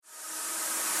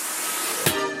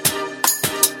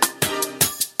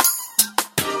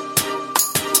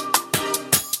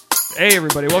Hey,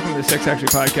 everybody. Welcome to the Sex Actually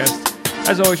Podcast.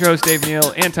 As always, your host, Dave,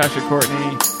 Neal, and Tasha, Courtney.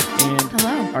 And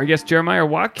hello. Our guest, Jeremiah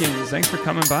Watkins. Thanks for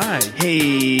coming by.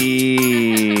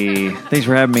 Hey. Thanks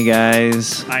for having me,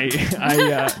 guys.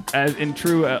 As in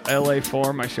true LA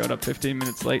form, I showed up 15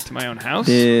 minutes late to my own house.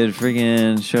 Dude,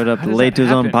 freaking showed up late to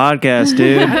his happen? own podcast,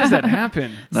 dude. How does that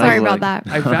happen? Sorry about that.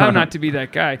 I vow not to be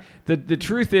that guy. The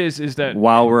truth is that...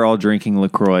 While we're all drinking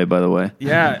LaCroix, by the way.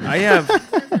 Yeah, I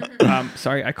have...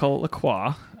 sorry, I call it La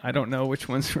Croix. I don't know which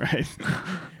one's right.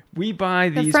 We buy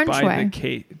these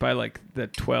by like the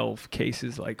 12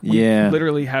 cases. Like we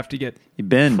literally have to get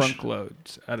trunk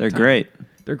loads at a time. They're great.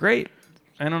 They're great.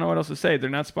 I don't know what else to say. They're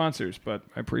not sponsors, but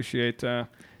I appreciate the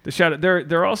shout out.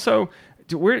 They're also...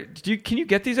 can you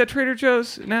get these at Trader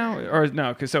Joe's now or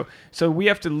no? Because so we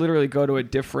have to literally go to a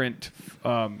different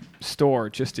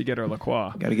store just to get our La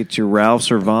Croix. Got to get your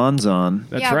Ralph's or Vaughn's on.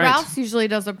 That's yeah, right. Ralph's usually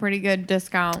does a pretty good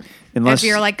discount. Unless if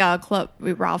you're like a club,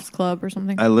 Ralph's Club or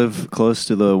something. I live close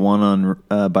to the one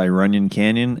on by Runyon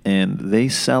Canyon, and they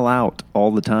sell out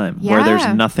all the time. Yeah. Where there's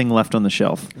nothing left on the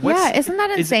shelf. Isn't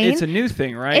that insane? It's a new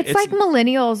thing, right? It's like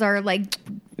millennials are like...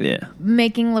 Yeah.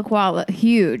 Making La Croix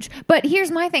huge. But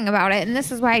here's my thing about it, and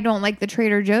this is why I don't like the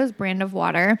Trader Joe's brand of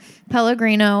water,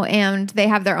 Pellegrino, and they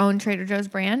have their own Trader Joe's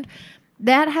brand.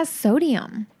 That has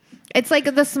sodium. It's like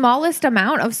the smallest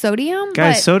amount of sodium.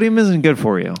 Guys, sodium isn't good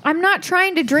for you. I'm not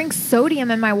trying to drink sodium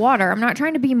in my water. I'm not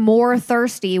trying to be more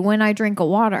thirsty when I drink a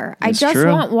water. I just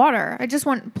want water. I just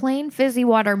want plain fizzy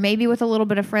water, maybe with a little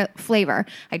bit of flavor.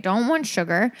 I don't want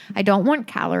sugar. I don't want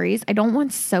calories. I don't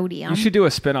want sodium. You should do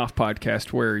a spin-off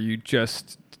podcast where you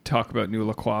just talk about new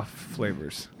La Croix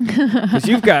flavors. Because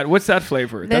you've got, what's that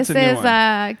flavor? This that's a new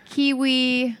one.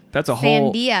 Kiwi that's a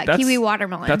whole, sandia, kiwi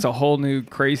watermelon. That's a whole new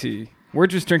crazy... We're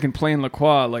just drinking plain La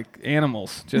Croix like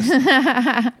animals. Just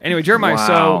anyway, Jeremiah.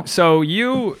 Wow. So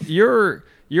you're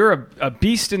a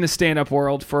beast in the stand-up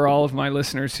world. For all of my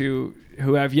listeners who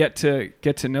have yet to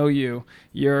get to know you,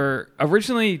 you're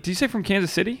originally. Did you say from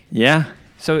Kansas City? Yeah.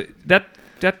 So that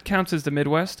counts as the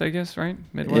Midwest, I guess, right?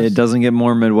 Midwest. It doesn't get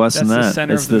more Midwest than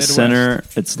that. It's the center.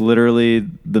 It's literally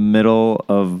the middle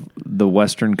of the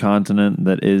Western continent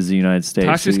that is the United States.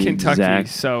 Tasha's Kentucky,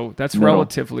 so that's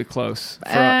relatively close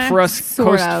for us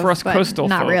coastal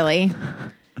not folk. really.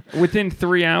 Within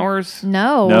 3 hours?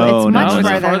 No, it's much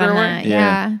farther than that.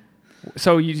 Yeah.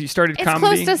 So you started it's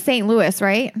comedy? It's close to St. Louis,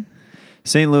 right?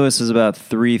 St. Louis is about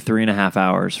 3.5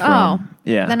 hours from.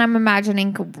 Yeah. Then I'm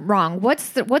imagining wrong. What's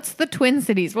the Twin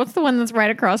Cities? What's the one that's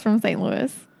right across from St.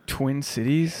 Louis? Twin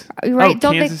Cities? Right.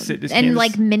 Don't Kansas City. And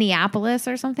like Minneapolis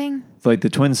or something? Like the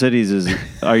Twin Cities is...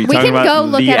 Are you we talking can about go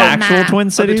look the at actual a map. Twin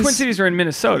Cities? The Twin Cities are in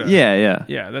Minnesota. Yeah.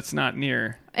 Yeah, that's not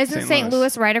near... Isn't St.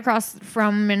 Louis right across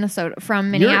from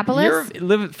Minneapolis? You're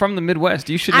live from the Midwest.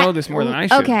 You should know this more than I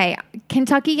should. Okay.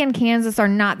 Kentucky and Kansas are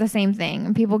not the same thing.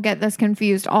 And people get this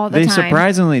confused all the time. They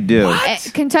surprisingly do.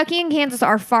 What? Kentucky and Kansas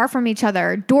are far from each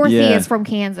other. Dorothy is from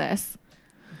Kansas.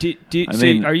 Are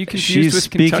you confused she's with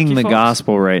speaking Kentucky the folks?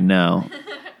 gospel right now.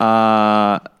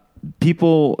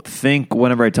 People think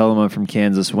whenever I tell them I'm from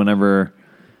Kansas, whenever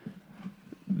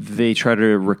they try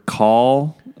to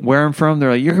recall where I'm from,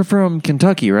 they're like, "You're from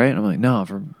Kentucky, right?" I'm like, "No, I'm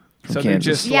from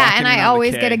Kansas." And I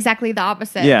always get exactly the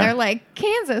opposite. Yeah. They're like,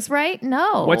 "Kansas, right?"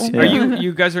 No. Are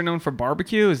you guys are known for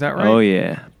barbecue? Is that right? Oh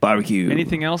yeah, barbecue.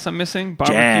 Anything else I'm missing?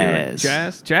 Barbecue,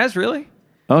 jazz, really?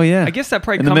 Oh yeah. I guess that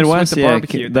probably in comes the Midwest, with the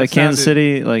barbecue. The Kansas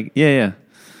City, that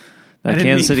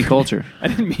Kansas City culture. I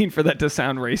didn't mean for that to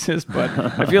sound racist, but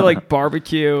I feel like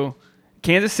barbecue,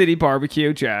 Kansas City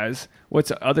barbecue, jazz.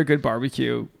 What's other good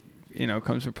barbecue?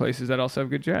 Comes from places that also have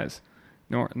good jazz.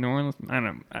 New Orleans, I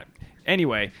don't know.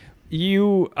 Anyway,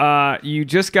 you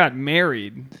just got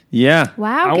married. Yeah.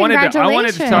 Wow, congratulations. I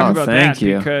wanted to talk about that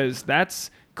you. Because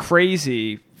that's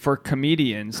crazy for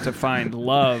comedians to find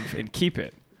love and keep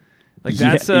it. Like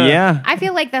that's I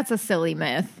feel like that's a silly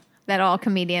myth that all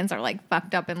comedians are like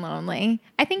fucked up and lonely.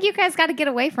 I think you guys got to get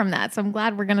away from that. So I'm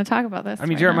glad we're going to talk about this. I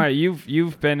mean, Jeremiah,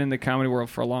 you've been in the comedy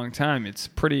world for a long time. It's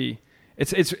pretty.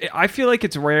 It's. I feel like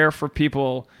it's rare for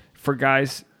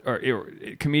guys or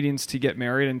comedians to get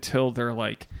married until they're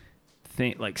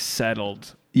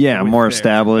settled. Yeah, more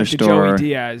established. Like Joey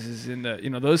Diaz is in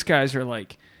the. Those guys are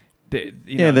like. They've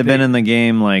been in the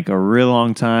game like a real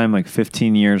long time, like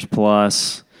 15 years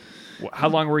plus. How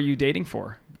long were you dating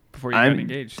for before you got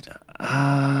engaged?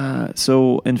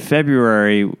 So in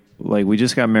February, we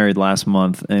just got married last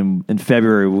month, and in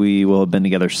February we will have been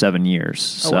together 7 years.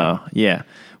 So wow. Yeah,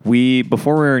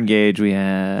 before we were engaged, we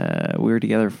were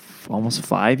together almost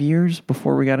 5 years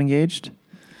before we got engaged.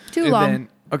 Too long.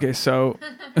 Okay, so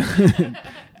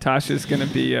Tasha's going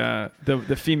to be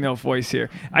the female voice here.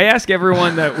 I ask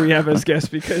everyone that we have as guests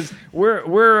because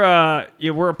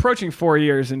we're approaching 4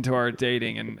 years into our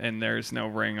dating, and there's no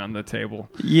ring on the table.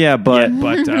 Yeah, but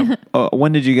But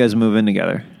when did you guys move in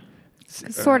together?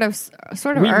 Sort of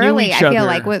we knew early. each I feel other,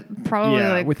 like with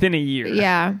probably within a year.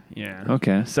 Yeah.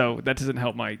 Okay. So that doesn't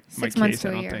help my 6 months case. to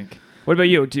I a don't year. think. What about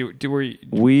you?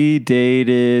 We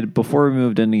dated before we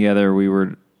moved in together. We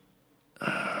were,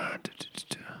 I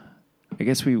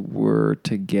guess we were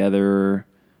together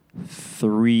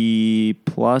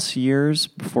 3+ years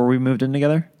before we moved in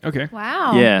together. Okay.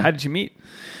 Wow. Yeah. How did you meet?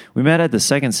 We met at the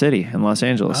Second City in Los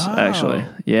Angeles, actually.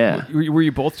 Yeah. Were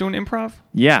you both doing improv?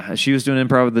 Yeah. She was doing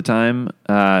improv at the time.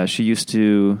 She used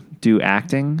to do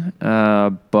acting,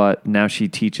 but now she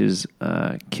teaches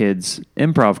kids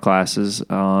improv classes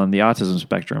on the autism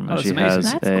spectrum. Oh, that's she amazing.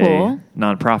 has That's a cool.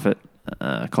 nonprofit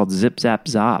called Zip Zap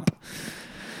Zop.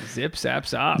 Zip Zap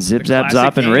Zop. Zip The Zap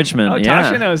classic Zop in name. Richmond. Oh, yeah.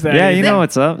 Tasha knows that. Yeah, you know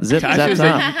what's up. Zip Zap Tasha's a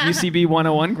Zop. UCB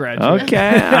 101 graduate. Okay,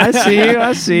 I see you.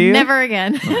 I see you. Never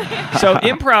again. So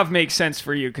improv makes sense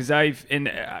for you because I've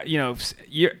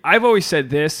always said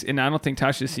this, and I don't think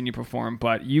Tasha's seen you perform,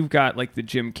 but you've got like the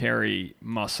Jim Carrey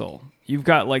muscle. You've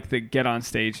got like the get on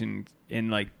stage and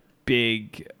like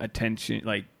big attention,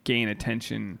 like gain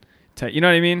attention. You know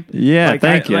what I mean? Yeah, Like,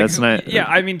 thank you. like, That's nice. Yeah,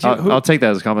 I mean, I'll take that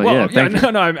as a compliment. Well, yeah, thank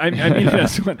you. no, I mean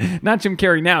that's not Jim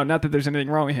Carrey now. Not that there's anything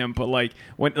wrong with him, but like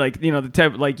when, like the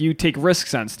type, like you take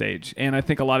risks on stage, and I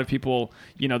think a lot of people,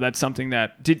 that's something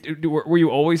that were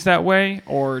you always that way,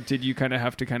 or did you kind of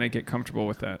have to kind of get comfortable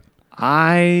with that?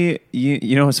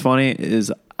 You know what's funny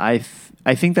is I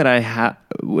think that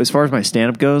as far as my stand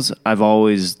up goes, I've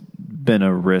always been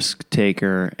a risk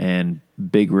taker and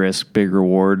big risk, big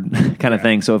reward kind of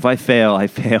thing. So if I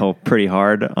fail pretty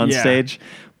hard on stage.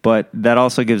 But that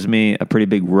also gives me a pretty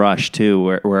big rush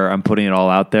too, where I'm putting it all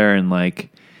out there, and like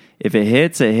if it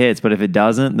hits, it hits. But if it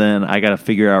doesn't, then I got to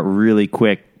figure out really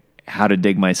quick how to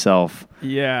dig myself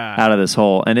out of this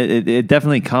hole. And it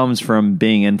definitely comes from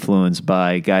being influenced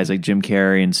by guys like Jim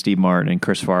Carrey and Steve Martin and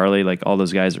Chris Farley. Like all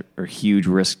those guys are huge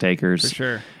risk takers. For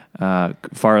sure.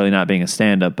 Farley not being a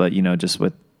stand-up, but just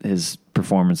with his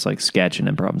performance, like sketch and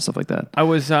improv and stuff like that. I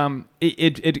was I'm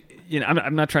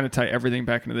not trying to tie everything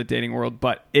back into the dating world,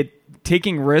 but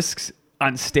taking risks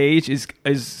on stage is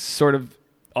sort of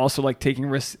also like taking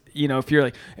risks. If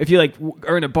you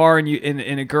are in a bar and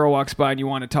and a girl walks by and you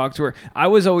want to talk to her, I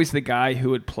was always the guy who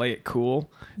would play it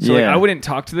cool. So like, I wouldn't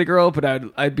talk to the girl, but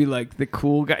I'd be like the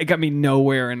cool guy. It got me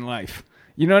nowhere in life.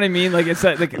 You know what I mean? Like it's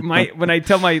like when I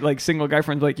tell my like single guy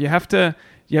friends, like you have to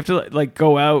like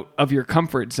go out of your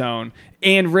comfort zone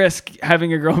and risk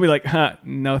having a girl be like,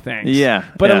 no thanks. Yeah.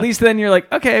 But at least then you're like,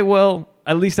 okay, well,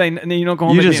 at least and then you don't go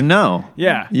home. You just know.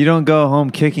 Yeah. You don't go home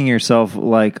kicking yourself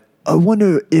like, I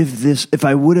wonder if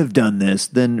I would have done this,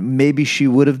 then maybe she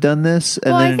would have done this.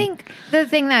 And I think the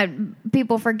thing that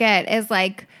people forget is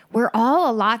like we're all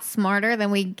a lot smarter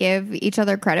than we give each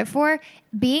other credit for.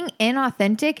 Being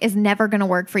inauthentic is never going to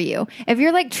work for you. If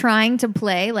you're like trying to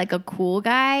play like a cool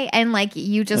guy and like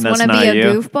you just want to be a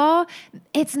goofball,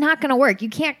 it's not going to work. You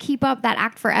can't keep up that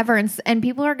act forever, and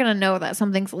people are going to know that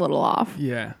something's a little off.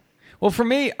 Yeah. Well, for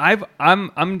me, I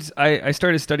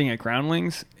started studying at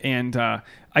Groundlings, and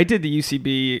I did the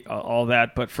UCB, all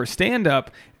that. But for stand-up,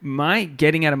 my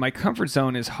getting out of my comfort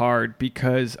zone is hard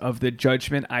because of the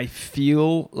judgment I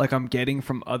feel like I'm getting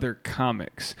from other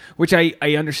comics, which I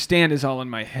understand is all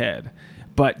in my head.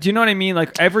 But do you know what I mean?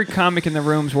 Like every comic in the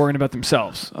room's worrying about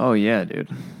themselves. Oh, yeah, dude.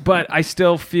 But I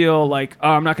still feel like,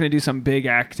 I'm not going to do some big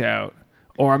act out,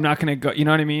 or I'm not going to go, you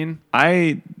know what I mean?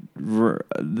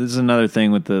 This is another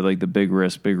thing with the big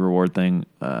risk, big reward thing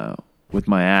with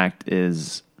my act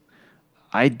is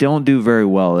I don't do very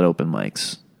well at open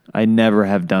mics. I never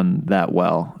have done that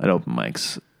well at open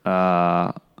mics.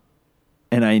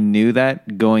 And I knew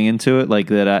that going into it, like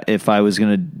that if I was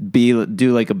going to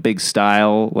do like a big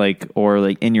style, like, or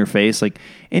like in your face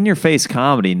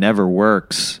comedy never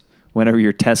works whenever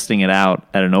you're testing it out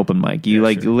at an open mic. You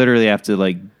literally have to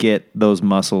like get those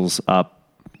muscles up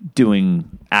doing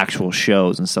actual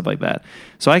shows and stuff like that.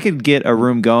 So I could get a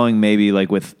room going maybe like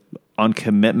with on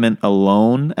commitment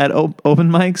alone at open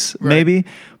mics, maybe,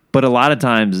 but a lot of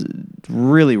times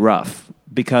really rough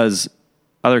because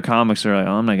other comics are like,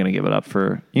 I'm not going to give it up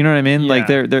for, you know what I mean? Yeah. Like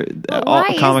they're all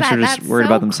comics are just worried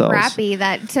about themselves. Crappy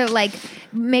that to like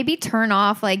maybe turn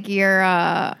off like your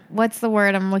what's the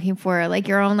word I'm looking for? Like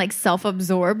your own like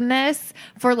self-absorbedness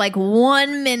for like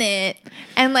 1 minute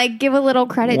and like give a little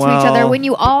credit to each other when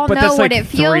you all know what it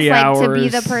feels like to be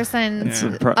the person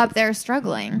up there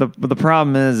struggling. The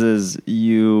problem is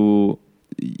you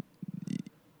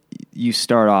you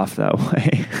start off that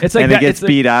way. It's like and that, it gets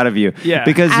beat out of you. Yeah.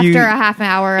 Because After a half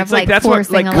hour of it's like that's what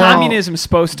forcing like a laugh. communism's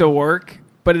supposed to work.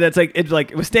 But that's like it's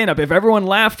like with stand up. If everyone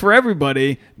laughed for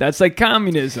everybody, that's like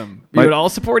communism. You would all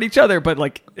support each other, but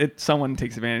like someone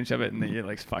takes advantage of it, and then you're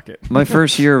like, "Fuck it." My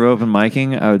first year of open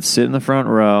micing, I would sit in the front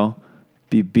row,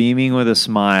 be beaming with a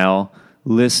smile,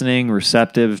 listening,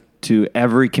 receptive to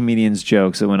every comedian's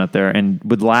jokes that went up there, and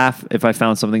would laugh if I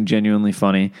found something genuinely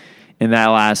funny. And that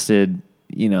lasted,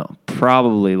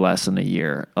 probably less than a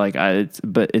year.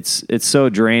 But it's so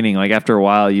draining. Like after a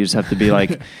while, you just have to be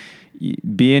like.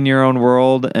 Be in your own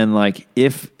world, and like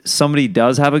if somebody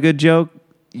does have a good joke,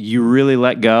 you really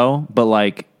let go. But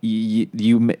like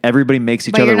everybody makes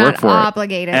each other work for it.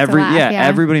 Obligated to laugh,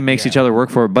 everybody makes each other work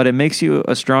for it. But it makes you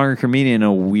a stronger comedian in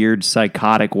a weird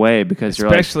psychotic way because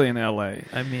especially in LA.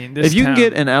 I mean, if you can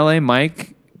get an LA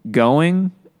mic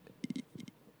going,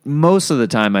 most of the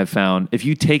time I've found if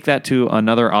you take that to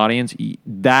another audience,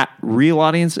 that real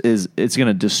audience it's going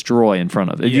to destroy in front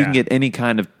of it. If you can get any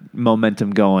kind of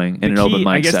momentum going in an open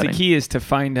mic setting. The key is to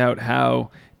find out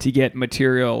how to get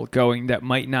material going that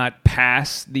might not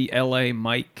pass the LA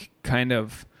mic kind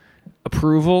of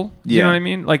approval. You know what I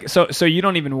mean? Like so you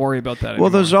don't even worry about that anymore.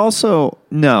 Well, there's also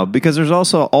because there's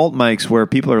also alt mics where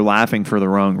people are laughing for the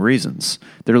wrong reasons.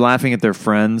 They're laughing at their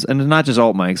friends, and it's not just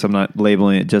alt mics. I'm not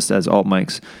labeling it just as alt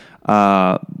mics.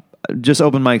 Just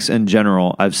open mics in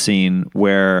general, I've seen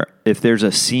where if there's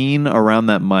a scene around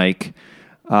that mic,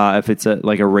 if it's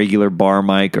like a regular bar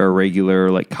mic or a regular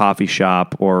like coffee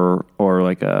shop or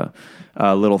like a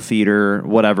little theater,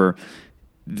 whatever,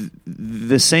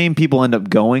 the same people end up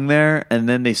going there, and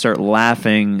then they start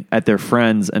laughing at their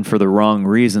friends and for the wrong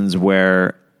reasons.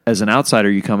 Where as an outsider,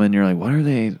 you come in, you're like, what are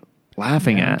they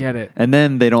laughing at? Get it. And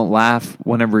then they don't laugh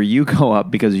whenever you go up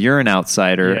because you're an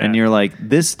outsider, and you're like,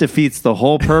 this defeats the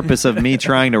whole purpose of me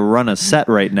trying to run a set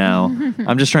right now.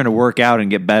 I'm just trying to work out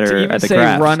and get better at the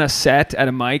craft. Run a set at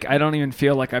a mic, I don't even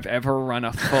feel like I've ever run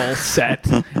a full set.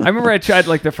 I remember I tried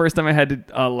like the first time I had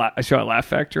a show at Laugh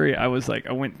Factory. I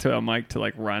went to a mic to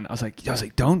like run. I was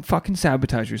like, don't fucking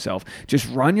sabotage yourself. Just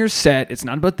run your set. It's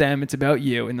not about them. It's about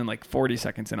you. And then like 40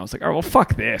 seconds in, I was like, oh well,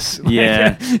 fuck this.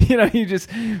 Yeah,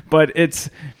 but it's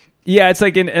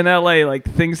like in LA, like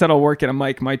things that'll work at a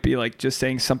mic might be like just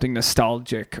saying something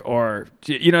nostalgic or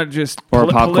just or a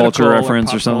pop culture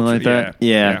reference or something like that.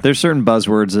 Yeah. There's certain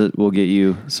buzzwords that will get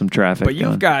you some traffic. But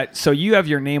you have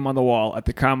your name on the wall at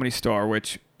the Comedy Store,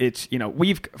 which it's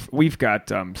we've got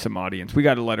some audience. We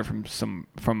got a letter from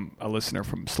a listener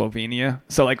from Slovenia.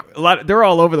 So like they're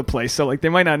all over the place. So like they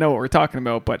might not know what we're talking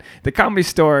about, but the Comedy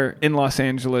Store in Los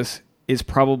Angeles is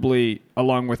probably,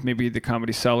 along with maybe the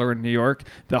Comedy Cellar in New York,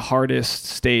 the hardest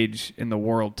stage in the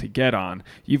world to get on.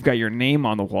 You've got your name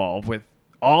on the wall with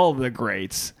all the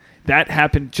greats. That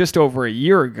happened just over a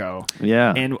year ago.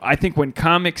 Yeah. And I think when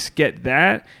comics get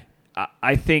that,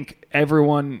 I think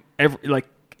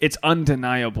it's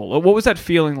undeniable. What was that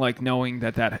feeling like knowing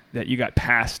that you got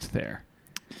past there?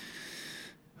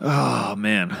 Oh,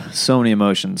 man. So many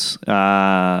emotions.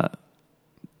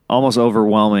 Almost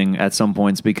overwhelming at some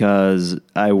points because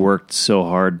I worked so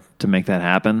hard to make that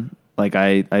happen. Like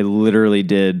I literally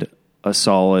did a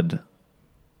solid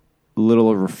little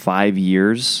over 5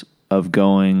 years of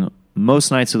going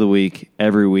most nights of the week,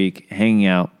 every week, hanging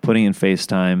out, putting in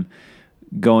FaceTime,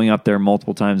 going up there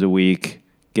multiple times a week,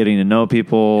 getting to know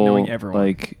people, knowing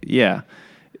everyone.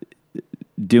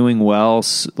 Doing well,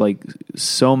 like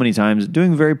so many times,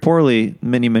 doing very poorly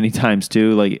many times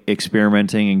too, like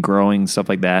experimenting and growing, stuff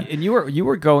like that. And you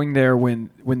were going there when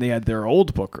they had their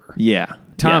old booker. Yeah.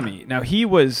 Tommy. Now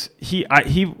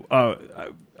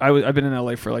I've been in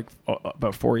LA for like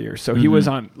about 4 years, so he was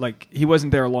on he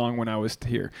wasn't there long when I was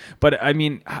here. But I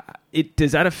mean,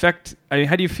 does that affect? I mean,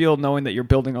 how do you feel knowing that you're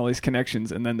building all these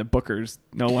connections and then the booker's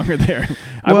no longer there?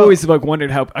 I've always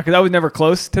wondered how, because I was never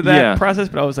close to that process,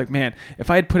 but I was like, man, if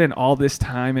I had put in all this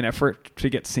time and effort to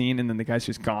get seen and then the guy's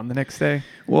just gone the next day.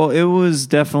 Well, it was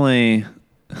definitely.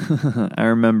 I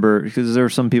remember because there were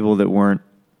some people that weren't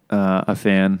a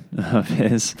fan of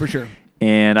his, for sure.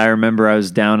 And I remember I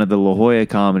was down at the La Jolla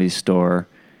Comedy Store,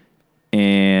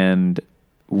 and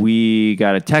we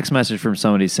got a text message from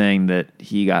somebody saying that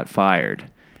he got fired.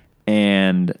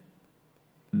 And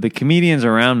the comedians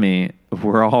around me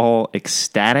were all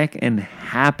ecstatic and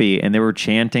happy, and they were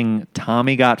chanting,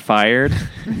 "Tommy got fired."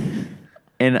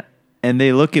 and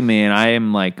they look at me, and I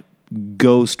am like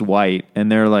ghost white,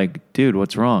 and they're like, "Dude,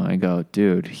 what's wrong?" I go,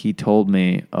 "Dude, he told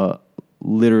me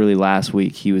literally last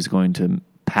week he was going to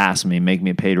pass me, make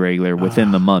me a paid regular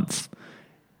within the month."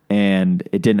 and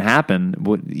it didn't happen,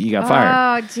 you got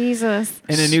fired. Oh, Jesus.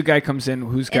 And a new guy comes in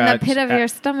who's In got the pit of your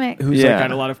stomach. who's Yeah. like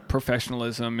got a lot of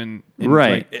professionalism and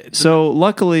Right. Like, So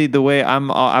luckily, the way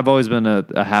I've always been a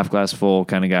half glass full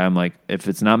kind of guy. I'm like, if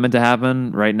it's not meant to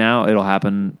happen right now, it'll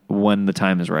happen when the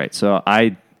time is right. So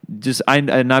and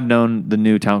I've known the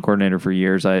new town coordinator for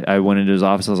years. I went into his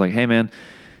office. I was like, hey man,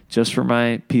 just for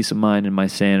my peace of mind and my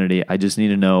sanity, I just need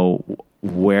to know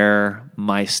where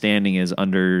my standing is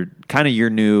under kind of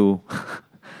your new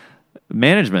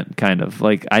management, kind of.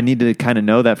 Like, I need to kind of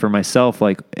know that for myself.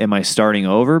 Like, am I starting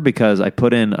over? Because I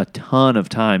put in a ton of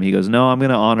time. He goes, no, I'm going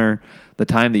to honor the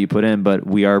time that you put in, but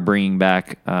we are bringing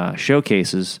back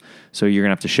showcases. So you're going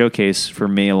to have to showcase for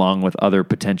me along with other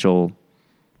potential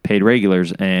paid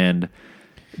regulars. And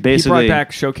basically, he brought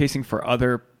back showcasing for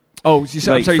other. Oh, you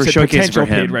said, like, I'm sorry, you for said showcasing potential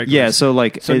for him. paid regulars. Yeah, so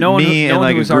like no one me no and one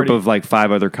like who a was group already- of like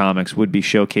 5 other comics would be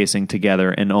showcasing together,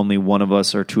 and only one of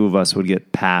us or 2 of us would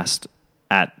get passed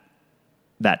at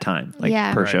that time, like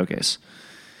Yeah. per Right. showcase.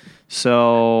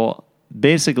 So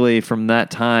basically, from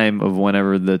that time of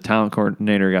whenever the talent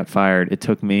coordinator got fired, it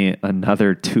took me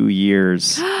another 2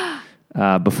 years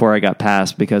before I got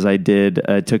passed, because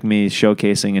it took me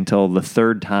showcasing until the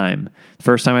 3rd time.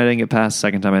 First time I didn't get passed,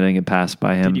 second time I didn't get passed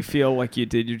by him. Did you feel like you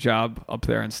did your job up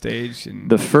there on stage? And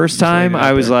The first just laying time it out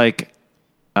I was there? like,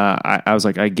 I was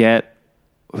like, I get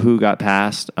who got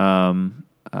passed. It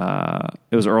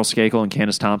was Earl Skakel and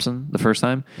Candace Thompson the first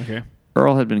time. Okay.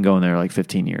 Earl had been going there like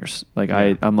 15 years. Like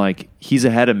Yeah. I'm like, he's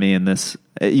ahead of me in this,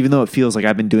 even though it feels like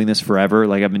I've been doing this forever.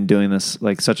 Like I've been doing this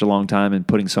like such a long time and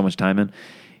putting so much time in.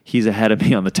 He's ahead of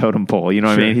me on the totem pole. You know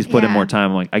what Sure. I mean? He's put in Yeah. more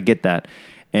time. I'm like, I get that.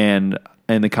 And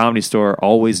the Comedy Store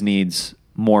always needs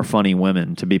more funny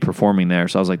women to be performing there.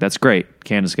 So I was like, that's great.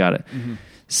 Candace got it. Mm-hmm.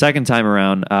 Second time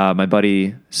around, my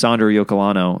buddy Sandro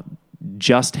Yocolano,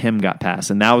 just him got passed.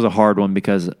 And that was a hard one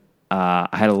because I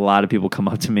had a lot of people come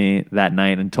up to me that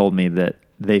night and told me that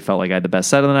they felt like I had the best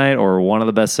set of the night or one of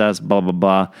the best sets, blah, blah,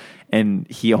 blah. And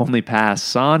he only passed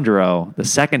Sandro the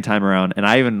second time around. And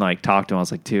I even like talked to him. I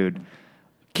was like, dude,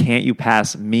 can't you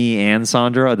pass me and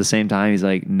Sandro at the same time? He's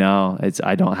like, no,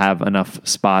 I don't have enough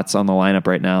spots on the lineup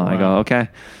right now. Wow. I go, okay,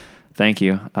 thank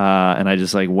you. And I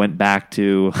just like went back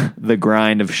to the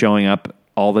grind of showing up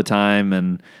all the time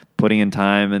and putting in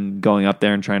time and going up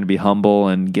there and trying to be humble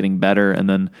and getting better. And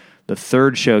then the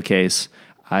 3rd showcase,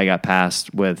 I got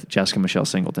passed with Jessica Michelle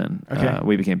Singleton. Okay.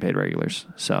 We became paid regulars.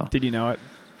 So Did you know it?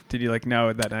 Did you like know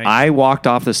it that night? I walked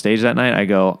off the stage that night. I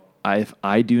go,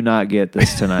 I do not get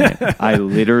this tonight. I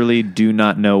literally do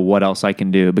not know what else I can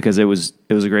do, because it was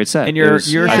a great set. and you're I felt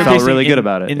showcasing really good in-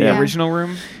 about it. in the Yeah. original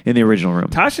room. In the original room.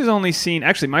 Tasha's only seen,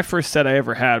 actually, my first set I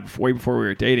ever had way before we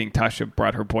were dating. Tasha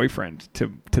brought her boyfriend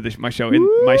to my show in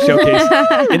my showcase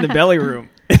in the belly room.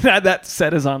 And that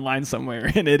set is online somewhere,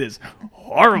 and it is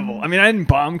horrible. I mean, I didn't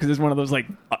bomb because it's one of those like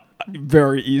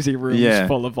very easy rooms Yeah.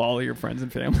 full of all of your friends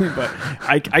and family. But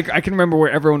I can remember where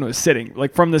everyone was sitting,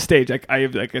 like from the stage. I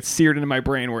have like it's seared into my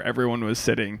brain where everyone was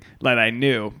sitting that I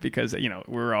knew, because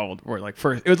we're like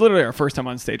first. It was literally our first time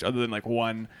on stage, other than like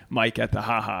one mic at the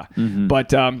haha. Mm-hmm.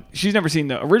 But she's never seen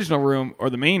the original room or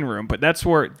the main room. But that's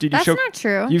where did you That's show? not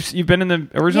true. You've been in the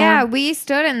original Yeah, room? we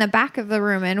stood in the back of the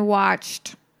room and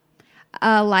watched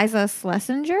Liza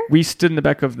Schlesinger. We stood in the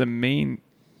back of the main.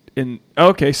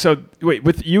 Okay, so wait,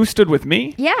 you stood with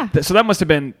me? Yeah. So that must have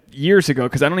been years ago,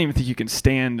 because I don't even think you can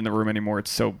stand in the room anymore. It's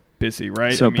so busy,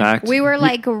 right? So packed. We were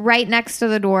like right next to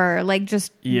the door, like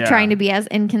just Yeah. trying to be as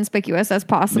inconspicuous as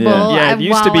possible. Yeah. Yeah, it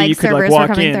used to while, be you could like servers were walk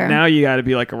coming in. through. Now you got to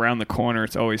be like around the corner.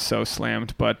 It's always so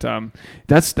slammed. But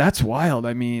that's wild.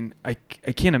 I mean, I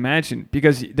can't imagine,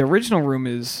 because the original room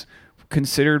is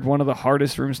considered one of the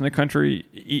hardest rooms in the country,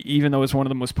 even though it's one of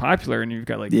the most popular. And you've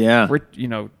got like,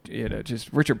 just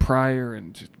Richard Pryor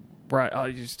and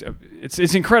just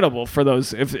it's incredible for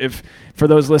those if for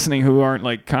those listening who aren't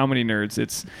like comedy nerds.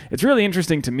 It's really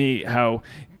interesting to me how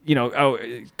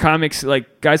comics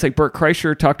like guys like Burt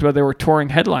Kreischer talked about they were touring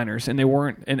headliners and they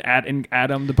weren't, and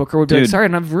Adam the booker would be like, sorry, I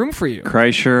don't have room for you.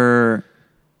 Kreischer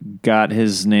got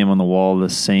his name on the wall the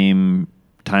same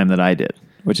time that I did,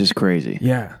 which is crazy.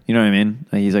 Yeah. You know what I mean?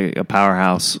 He's like a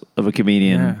powerhouse of a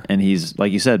comedian, Yeah. and he's,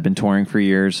 like you said, been touring for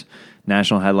years.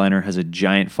 National headliner, has a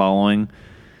giant following,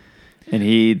 and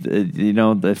he,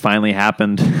 it finally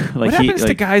happened. What happens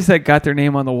to guys that got their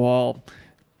name on the wall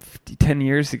 10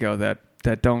 years ago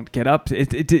that don't get up? Is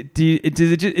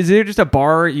there just a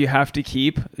bar you have to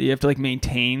keep? You have to like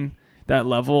maintain that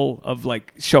level of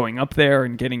like showing up there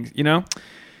and getting,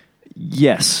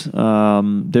 Yes,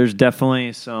 there's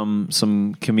definitely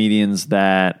some comedians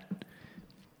that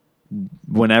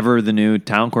whenever the new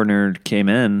town coordinator came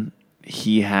in,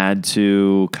 he had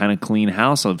to kind of clean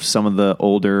house of some of the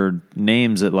older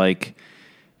names that, like,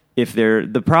 if they're,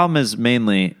 the problem is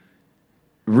mainly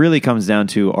really comes down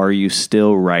to, are you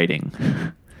still writing?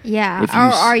 Yeah.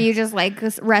 Or are you just like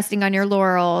resting on your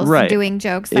laurels, right, doing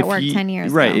jokes that worked 10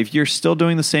 years ago? Right. If you're still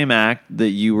doing the same act that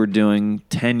you were doing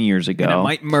 10 years ago. And it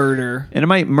might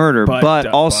murder. But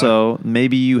also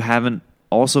maybe you haven't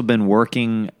also been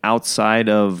working outside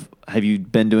of, have you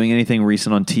been doing anything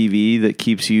recent on TV that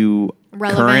keeps you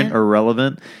current or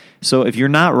relevant? So if you're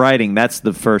not writing, that's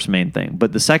the first main thing.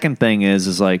 But the second thing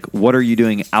is like, what are you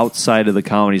doing outside of the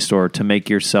Comedy Store to make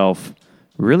yourself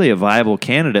really a viable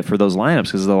candidate for those lineups?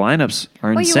 Because the lineups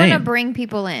are insane. Well, you want to bring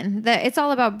people in. It's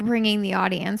all about bringing the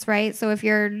audience, right? So if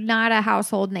you're not a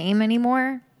household name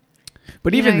anymore,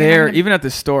 but even there, even at the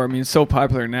store, I mean, it's so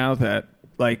popular now that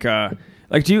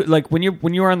do you like when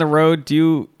you are on the road?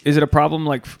 Is it a problem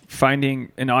like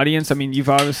finding an audience? I mean, you've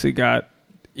obviously got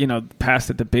passed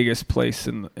at the biggest place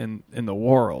in the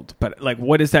world, but like,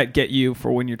 what does that get you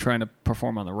for when you're trying to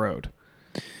perform on the road?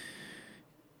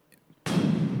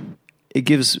 It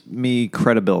gives me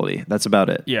credibility. That's about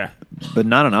it. Yeah. But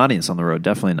not an audience on the road.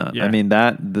 Definitely not. Yeah. I mean,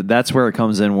 that's where it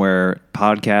comes in, where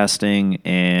podcasting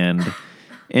and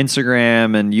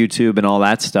Instagram and YouTube and all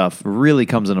that stuff really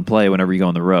comes into play whenever you go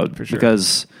on the road. For sure.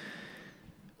 Because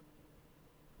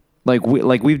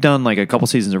we've done like a couple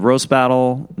seasons of Roast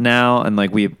Battle now, and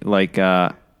like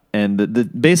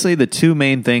basically the two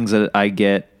main things that I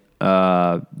get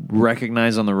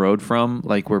recognized on the road from,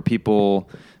 like where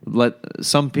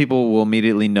some people will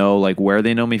immediately know like where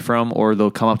they know me from, or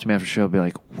they'll come up to me after the show and be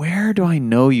like, where do I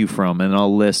know you from? And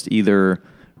I'll list either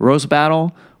Roast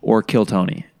Battle or Kill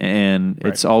Tony, and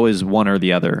it's always one or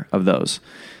the other of those.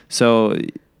 So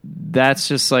that's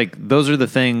just like, those are the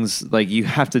things like you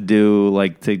have to do,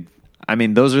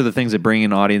 those are the things that bring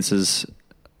in audiences,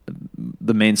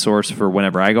 the main source for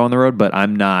whenever I go on the road. But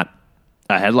I'm not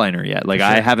a headliner yet. Like, sure.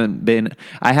 I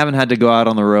haven't had to go out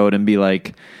on the road and be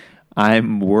like,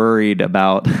 I'm worried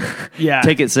about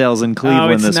ticket sales in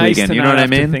Cleveland this weekend. You know what I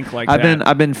mean?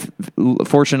 I've been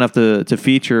fortunate enough to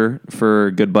feature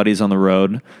for Good Buddies on the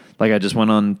road. Like, I just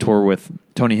went on tour with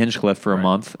Tony Hinchcliffe for a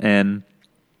month, and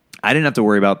I didn't have to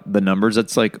worry about the numbers.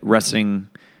 That's like resting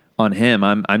on him.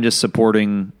 I'm just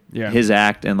supporting his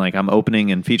act, and like I'm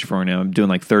opening and feature for him. I'm doing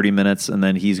like 30 minutes, and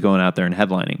then he's going out there and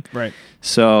headlining. Right.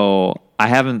 So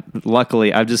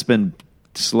I've just been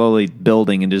slowly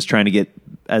building and just trying to get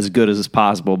as good as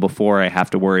possible before I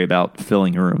have to worry about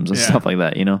filling rooms and stuff like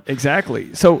that,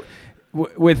 Exactly. So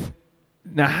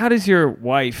now, how do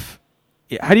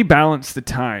you balance the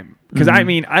time? Because I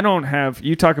mean,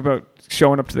 you talk about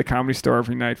showing up to the Comedy Store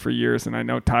every night for years, and I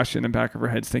know Tasha in the back of her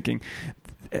head's thinking,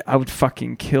 I would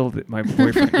fucking kill my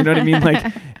boyfriend. You know what I mean?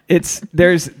 Like,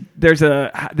 there's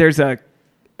a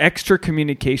extra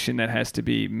communication that has to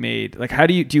be made. Like, how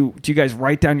do you guys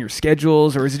write down your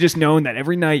schedules, or is it just known that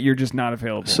every night you're just not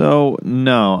available? So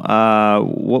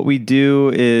no, what we do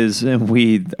is,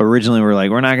 we originally were like,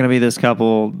 we're not going to be this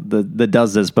couple that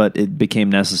does this, but it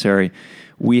became necessary.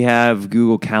 We have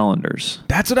Google Calendars.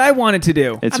 That's what I wanted to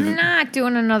do. I'm not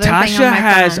doing another Tasha thing on my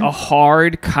has phone. a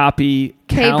hard copy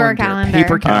paper calendar.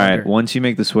 All right, once you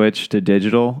make the switch to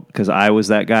digital, because I was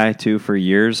that guy too for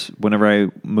years. Whenever I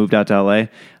moved out to LA, I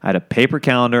had a paper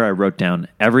calendar. I wrote down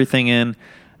everything in.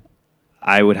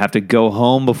 I would have to go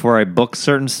home before I booked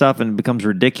certain stuff, and it becomes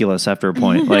ridiculous after a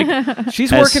point. Like,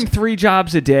 she's working 3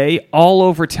 jobs a day all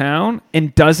over town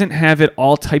and doesn't have it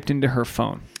all typed into her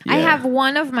phone. I have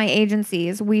one of my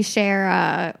agencies. We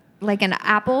share like an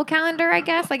Apple calendar, I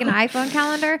guess, like an iPhone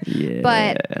calendar. Yeah.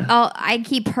 But I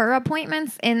keep her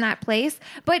appointments in that place.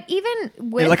 But even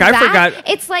with I forgot.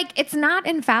 It's like, it's not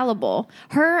infallible.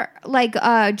 Her,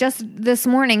 just this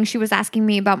morning, she was asking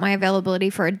me about my availability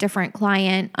for a different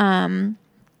client. And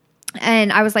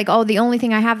I was like, oh, the only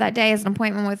thing I have that day is an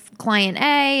appointment with client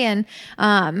A.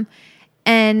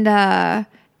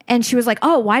 And she was like,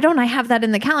 oh, why don't I have that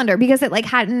in the calendar? Because it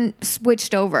hadn't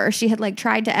switched over. She had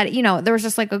tried to edit, there was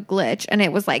just a glitch, and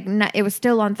it was it was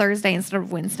still on Thursday instead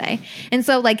of Wednesday. And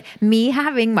so me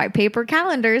having my paper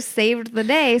calendars saved the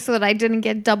day so that I didn't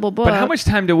get double booked. But how much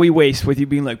time do we waste with you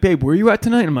being like, babe, where are you at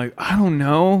tonight? And I'm like, I don't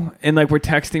know. And we're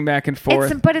texting back and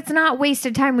forth. But it's not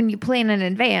wasted time when you plan in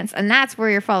advance. And that's where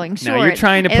you're falling short. No, you're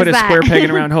trying to put a square peg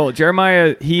in a round hole.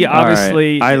 Jeremiah, he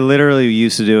obviously. Right. I literally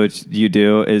used to do what you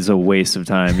do is a waste of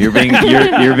time. You're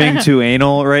being too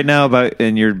anal right now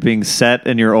and you're being set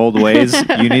in your old ways.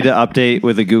 You need to update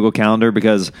with a Google Calendar,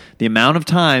 because the amount of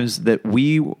times that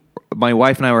my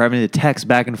wife and I were having to text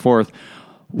back and forth,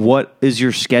 what is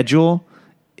your schedule?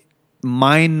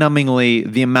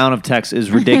 mind-numbingly, the amount of text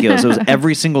is ridiculous. It was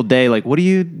every single day, like, what are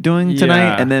you doing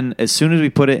tonight? Yeah. And then as soon as we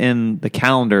put it in the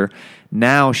calendar,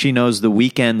 now she knows the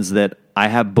weekends that I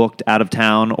have booked out of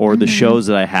town or the shows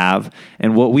that I have.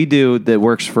 And what we do that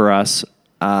works for us,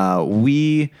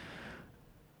 we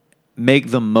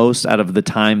make the most out of the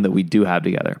time that we do have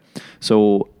together.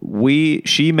 So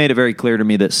she made it very clear to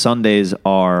me that Sundays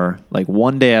are like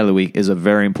one day out of the week is a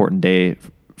very important day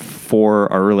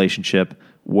for our relationship,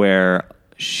 where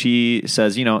she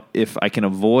says, if I can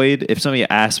avoid, if somebody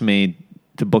asks me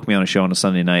to book me on a show on a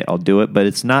Sunday night, I'll do it, but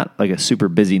it's not like a super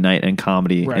busy night in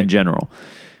comedy in general.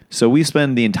 So we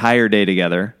spend the entire day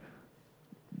together,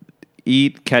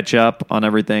 eat, catch up on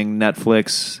everything,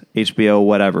 Netflix, HBO,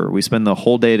 whatever. We spend the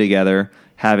whole day together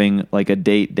having like a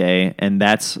date day, and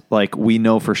that's like, we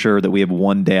know for sure that we have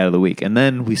one day out of the week. And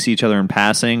then we see each other in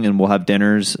passing, and we'll have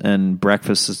dinners and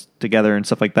breakfasts together and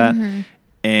stuff like that.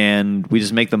 And we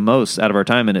just make the most out of our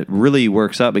time, and it really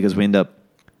works out because we end up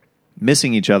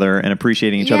missing each other and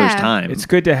appreciating each other's time. It's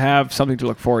good to have something to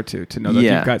look forward to know that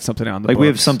you've got something on the books. We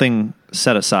have something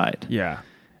set aside. Yeah.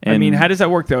 And I mean, how does that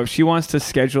work, though? If she wants to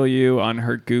schedule you on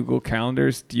her Google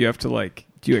calendars, do you have to,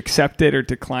 do you accept it or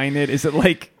decline it? Is it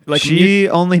like she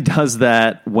only does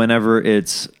that whenever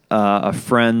it's a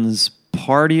friend's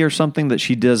party or something that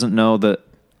she doesn't know that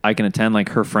I can attend, like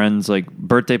her friend's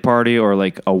birthday party or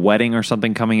like a wedding or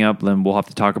something coming up. Then we'll have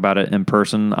to talk about it in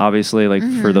person, obviously,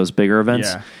 for those bigger events.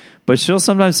 Yeah. But she'll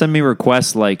sometimes send me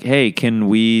requests like, hey, can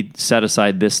we set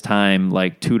aside this time,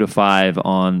 like 2 to 5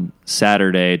 on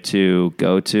Saturday to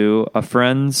go to a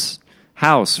friend's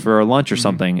house for a lunch or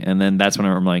something? And then that's when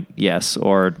I'm like, yes.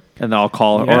 And then I'll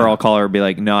call her, or I'll call her and be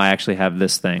like, no, I actually have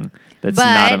this thing that's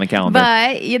not on the calendar.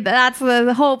 But that's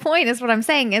the whole point, is what I'm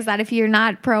saying, is that if you're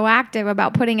not proactive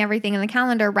about putting everything in the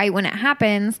calendar right when it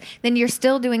happens, then you're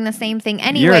still doing the same thing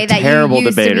anyway that you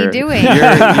used to be doing.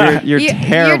 You're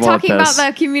terrible. You're talking at this.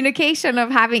 about the communication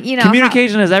of having,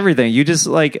 communication is everything. You just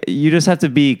have to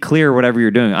be clear whatever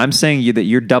you're doing. I'm saying that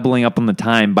you're doubling up on the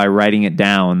time by writing it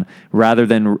down rather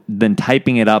than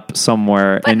typing it up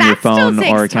somewhere in your phone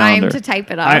or a calendar. Time to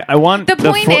type it up. I want the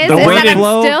point is the that the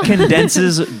flow still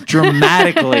condenses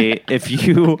dramatically if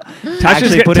you Tasha's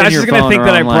actually put it in your gonna phone think or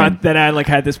that online. I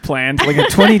had this planned in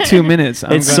 22 minutes.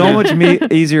 It's so much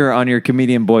easier on your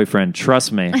comedian boyfriend.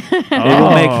 Trust me. It will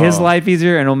make his life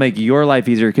easier, and it'll make your life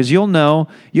easier because you'll know.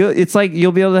 It's like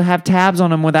you'll be able to have tabs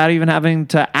on him without even having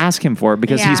to ask him for it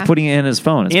because he's putting it in his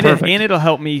phone. It's perfect. And it'll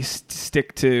help me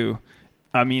stick to.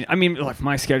 I mean, look,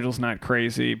 my schedule's not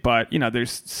crazy, but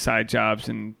there's side jobs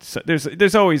and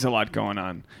there's always a lot going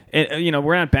on. And,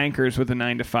 we're not bankers with a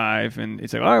 9 to 5, and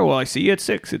it's like, oh, well, I see you at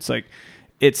 6. It's like,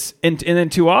 and then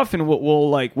too often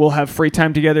we'll have free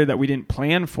time together that we didn't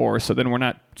plan for, so then we're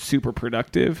not super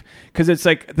productive because it's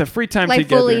like the free time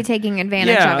together, fully taking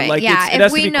advantage of it.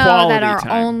 If we know that our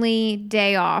only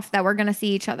day off that we're going to see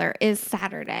each other is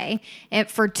Saturday, and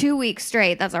for 2 weeks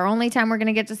straight, that's our only time we're going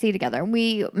to get to see together.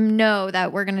 We know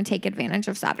that we're going to take advantage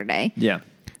of Saturday. Yeah.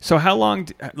 So how long?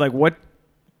 What?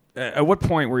 At what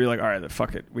point were you like, all right,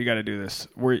 fuck it, we got to do this?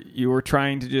 Where you were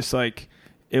trying to just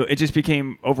it just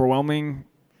became overwhelming.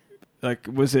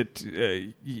 Was it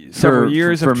several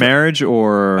years for marriage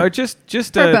or just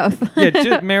for both?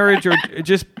 just marriage or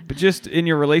just in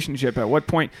your relationship? At what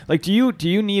point, do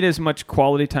you need as much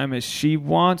quality time as she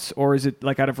wants, or is it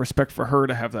out of respect for her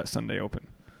to have that Sunday open?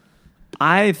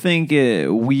 I think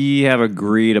we have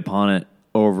agreed upon it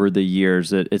over the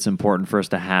years that it's important for us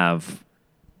to have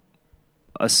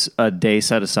a day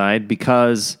set aside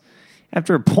because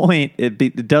after a point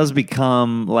it does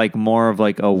become more of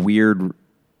a weird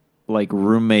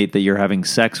roommate that you're having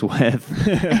sex with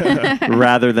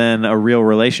rather than a real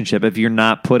relationship if you're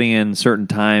not putting in certain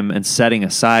time and setting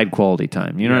aside quality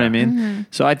time. You know what I mean? Mm-hmm.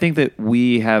 So I think that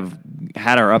we have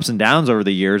had our ups and downs over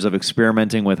the years of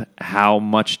experimenting with how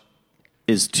much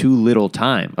is too little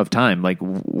time,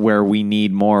 where we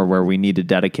need more, where we need to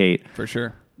dedicate for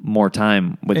sure more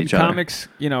time with each other. Comics,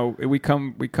 we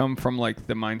come from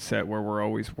the mindset where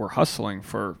we're hustling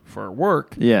for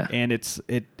work. Yeah. And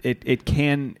it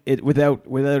can without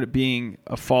it being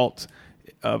a fault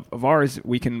of ours,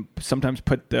 we can sometimes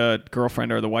put the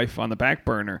girlfriend or the wife on the back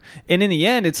burner. And in the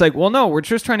end, it's well, no, we're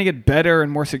just trying to get better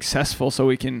and more successful so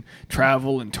we can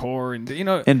travel and tour and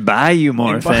and buy you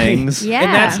more things.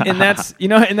 Yeah. And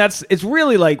that's it's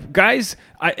really guys,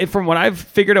 from what I've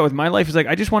figured out with my life is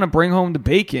I just want to bring home the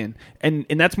bacon, and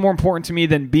that's more important to me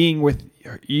than being with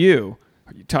you,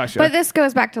 Tasha. But this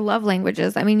goes back to love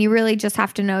languages. I mean, you really just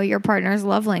have to know your partner's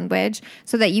love language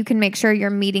so that you can make sure you're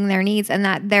meeting their needs and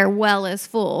that their well is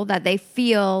full, that they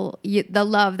feel the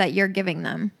love that you're giving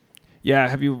them. Yeah,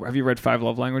 have you read Five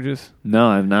Love Languages? No,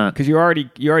 I've not. Because you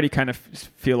already kind of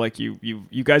feel like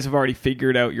you guys have already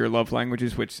figured out your love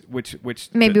languages, which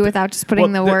maybe without just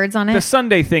putting the words on it. The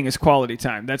Sunday thing is quality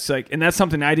time. That's and that's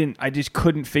something I just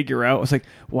couldn't figure out. I was like,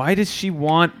 why does she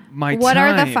want my time? What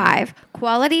are the 5?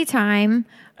 Quality time.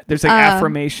 There's like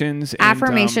affirmations.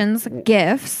 And,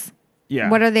 gifts. Yeah.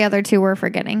 What are the other 2 we're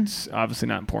forgetting? It's obviously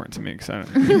not important to me.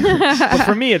 But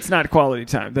for me, it's not quality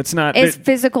time. That's not. Is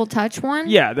physical touch one?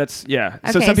 Yeah, that's yeah.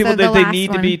 Okay, so some people they need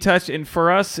one. to be touched, and for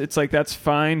us, it's like that's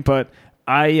fine. But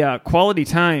quality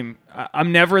time.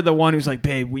 I'm never the one who's like,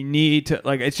 babe, we need to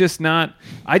like. It's just not.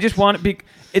 I just want to be.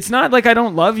 It's not like I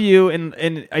don't love you,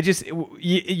 and I just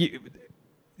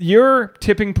your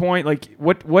tipping point, like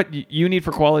what you need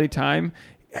for quality time,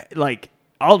 like.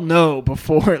 I'll know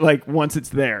before, like, once it's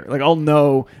there. Like, I'll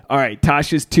know, all right,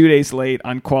 Tasha's 2 days late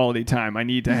on quality time. I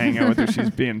need to hang out with her. She's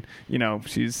being,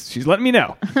 she's letting me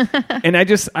know. And I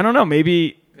don't know,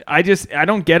 maybe I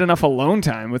don't get enough alone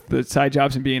time with the side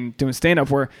jobs and doing stand-up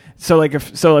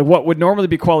so what would normally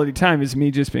be quality time is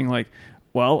me just being like,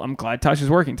 well, I'm glad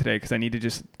Tasha's working today because I need to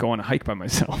just go on a hike by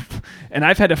myself. And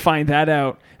I've had to find that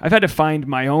out. I've had to find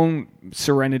my own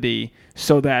serenity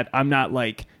so that I'm not,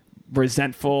 like,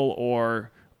 resentful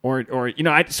or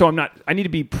I'm not. I need to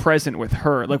be present with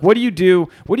her. Like, what do you do?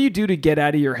 What do you do to get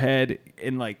out of your head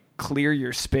and like clear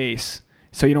your space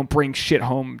so you don't bring shit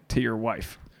home to your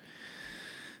wife?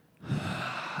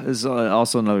 This is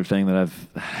also another thing that I've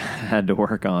had to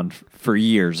work on for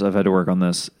years. I've had to work on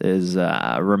this is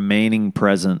remaining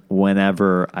present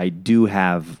whenever I do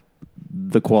have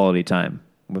the quality time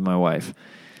with my wife.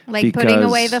 Like putting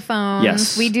away the phones.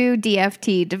 Yes. We do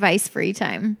DFT, device free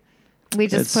time. We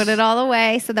just put it all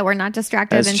away so that we're not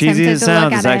distracted and tempted to look at it. As cheesy as it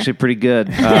sounds, it's actually pretty good.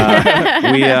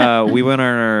 We went on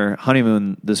our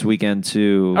honeymoon this weekend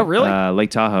to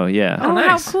Lake Tahoe. Yeah. Oh,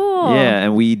 nice. How cool. Yeah,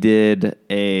 and we did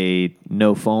a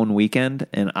no phone weekend,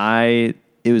 and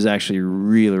it was actually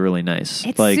really, really nice.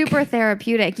 It's super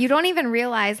therapeutic. You don't even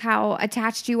realize how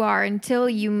attached you are until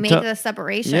you make the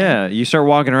separation. Yeah, you start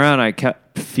walking around. I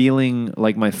kept feeling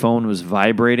like my phone was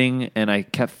vibrating, and I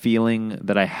kept feeling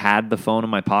that I had the phone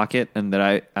in my pocket, and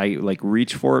that I like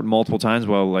reached for it multiple times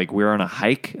while like we were on a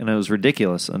hike, and it was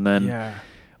ridiculous. And then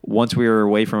once we were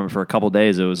away from it for a couple of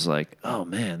days, it was like, oh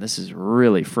man, this is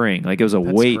really freeing. Like it was That's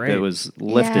weight great. That was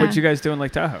lifted. What'd you guys do in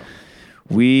Lake Tahoe?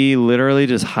 We literally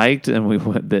just hiked, and we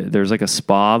went. There's like a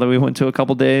spa that we went to a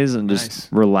couple days and just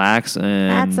relaxed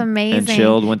and that's amazing. And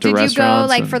chilled. Went to restaurants. Did you go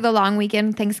like for the long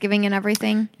weekend, Thanksgiving and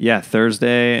everything? Yeah,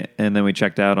 Thursday, and then we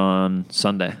checked out on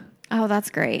Sunday. Oh, that's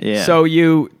great. Yeah. So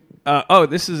you.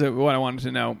 This is what I wanted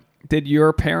to know. Did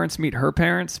your parents meet her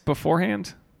parents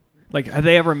beforehand? Like, have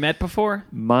they ever met before?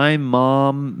 My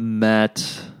mom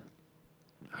met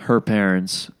her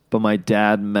parents, but my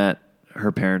dad met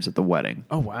her parents at the wedding.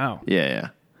 Oh, wow.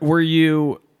 Yeah. Were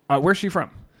you... where's she from?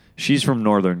 She's from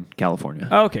Northern California.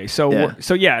 Oh, okay. So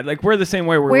like we're the same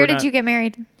way. Where did you get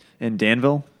married? In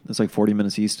Danville. It's like 40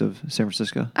 minutes east of San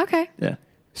Francisco. Okay. Yeah.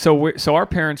 So our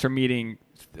parents are meeting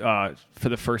for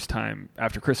the first time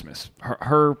after Christmas.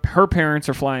 Her parents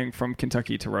are flying from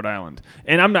Kentucky to Rhode Island.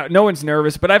 And no one's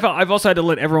nervous, but I've also had to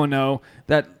let everyone know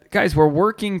that, guys, we're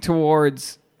working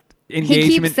towards... engagement.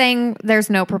 He keeps saying there's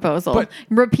no proposal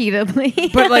repeatedly.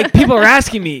 But like people are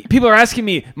asking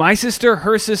me, my sister,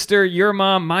 her sister, your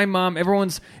mom, my mom,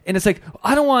 everyone's, and it's like,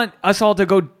 I don't want us all to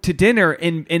go to dinner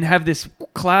and have this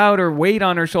cloud or weight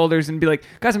on our shoulders and be like,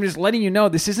 guys, I'm just letting you know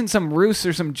this isn't some ruse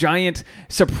or some giant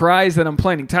surprise that I'm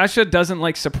planning. Tasha doesn't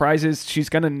like surprises. She's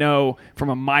going to know from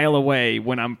a mile away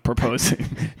when I'm proposing.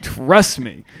 Trust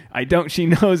me. I don't. She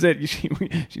knows it.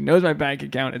 She knows my bank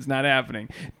account. It's not happening.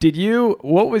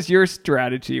 What was your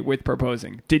strategy with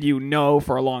proposing? Did you know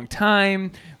for a long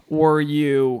time? Were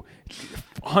you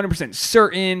 100%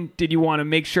 certain? Did you want to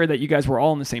make sure that you guys were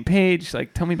all on the same page?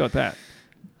 Like, tell me about that.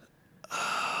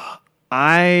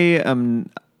 I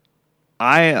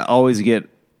always get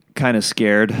kind of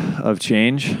scared of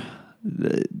change.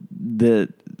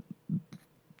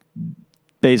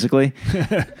 Basically.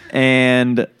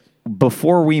 And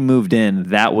before we moved in,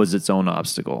 that was its own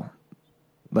obstacle.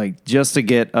 Like, just to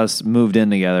get us moved in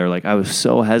together, like, I was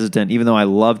so hesitant, even though I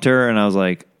loved her, and I was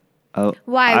like...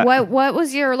 Why? What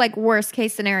was your, like,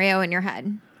 worst-case scenario in your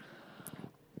head?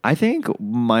 I think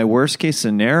my worst-case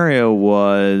scenario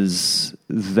was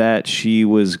that she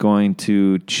was going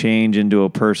to change into a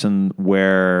person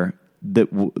where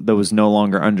that was no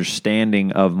longer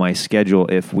understanding of my schedule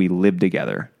if we lived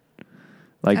together.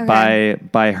 Like,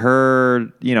 by her,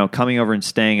 coming over and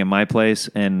staying at my place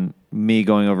and me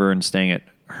going over and staying at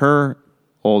her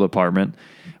old apartment,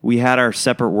 we had our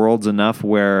separate worlds enough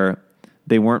where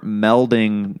they weren't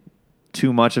melding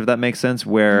too much, if that makes sense,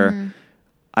 where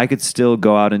I could still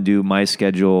go out and do my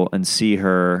schedule and see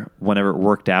her whenever it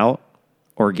worked out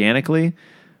organically,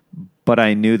 but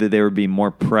I knew that there would be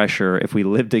more pressure if we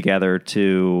lived together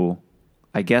to,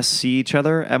 I guess, see each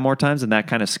other at more times, and that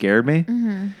kind of scared me.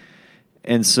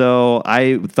 And so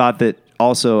I thought that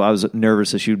also I was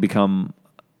nervous that she would become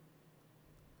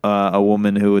a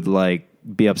woman who would like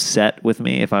be upset with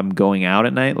me if I'm going out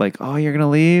at night, like, oh, you're gonna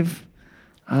leave?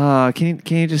 Can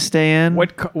you just stay in?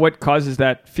 What causes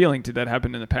that feeling? Did that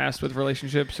happen in the past with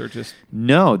relationships, or just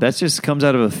no? That just comes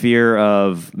out of a fear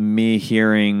of me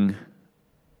hearing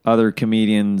other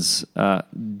comedians,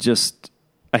 just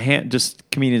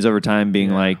comedians over time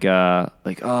being like, oh,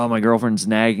 my girlfriend's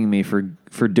nagging me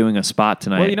for doing a spot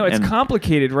tonight. Well, it's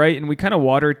complicated, right? And we kind of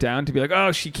water it down to be like,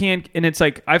 oh, she can't. And it's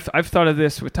like I've thought of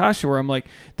this with Tasha, where I'm like,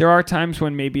 there are times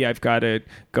when maybe I've got to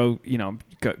go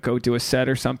do a set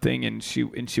or something, and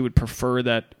she would prefer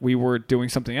that we were doing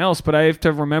something else. But I have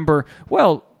to remember,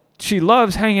 well, she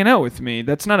loves hanging out with me.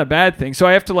 That's not a bad thing. So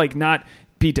I have to like not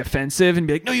be defensive and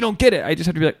be like, no, you don't get it. I just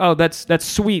have to be like, oh, that's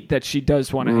sweet that she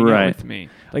does want to hang out with me.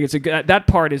 Like that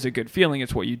part is a good feeling.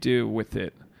 It's what you do with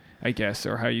it, I guess,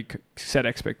 or how you set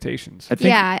expectations.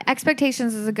 Yeah,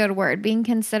 expectations is a good word. Being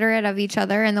considerate of each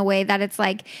other in the way that it's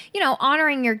like,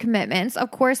 honoring your commitments. Of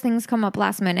course, things come up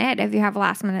last minute. If you have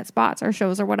last minute spots or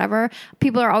shows or whatever,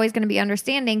 people are always going to be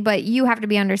understanding, but you have to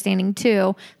be understanding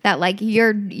too that like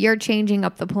you're changing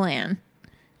up the plan.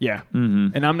 Yeah.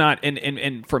 And I'm not,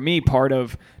 and for me, part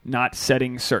of not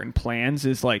setting certain plans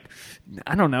is like,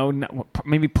 I don't know,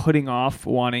 maybe putting off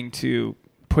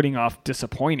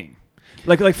disappointing.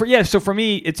 So for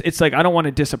me, it's like, I don't want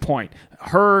to disappoint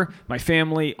her, my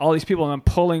family, all these people, and I'm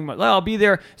pulling, I'll be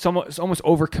there. So it's almost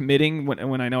overcommitting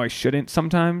when I know I shouldn't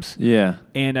sometimes. Yeah.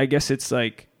 And I guess it's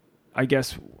like,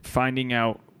 finding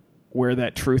out where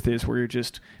that truth is, where you're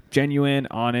just genuine,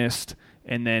 honest,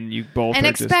 and then you both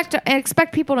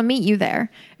expect people to meet you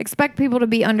there. Expect people to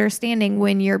be understanding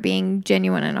when you're being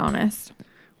genuine and honest.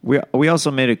 We also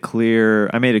made it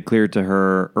clear. I made it clear to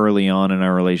her early on in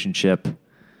our relationship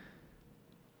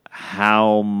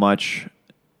how much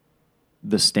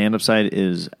the stand-up side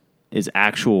is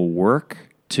actual work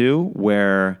too.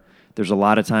 Where there's a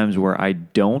lot of times where I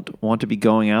don't want to be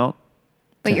going out,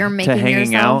 but you're making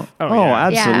hanging yourself. out.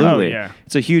 Absolutely. Yeah.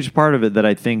 It's a huge part of it that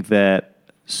I think that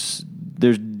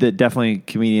that definitely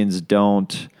comedians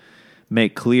don't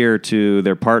make clear to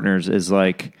their partners is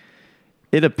like,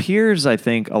 it appears, I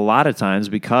think, a lot of times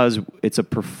because it's a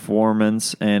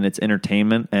performance and it's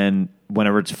entertainment, and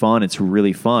whenever it's fun, it's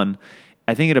really fun.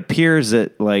 I think it appears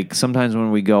that like sometimes when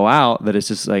we go out that it's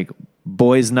just like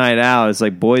boys' night out. It's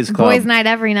like boys' club. Boys' night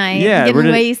every night. Yeah,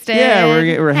 getting wasted. Yeah,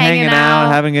 we're hanging out,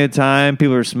 having a good time.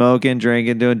 People are smoking,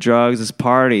 drinking, doing drugs. It's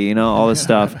party, all this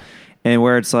stuff. And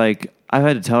where it's like, I've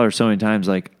had to tell her so many times,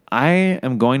 like, I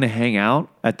am going to hang out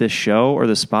at this show or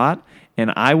the spot,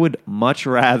 and I would much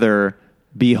rather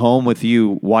be home with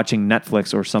you watching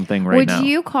Netflix or something now. Would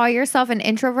you call yourself an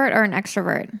introvert or an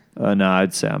extrovert? No,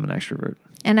 I'd say I'm an extrovert.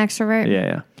 An extrovert?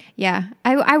 Yeah. Yeah.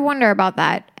 I wonder about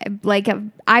that. Like,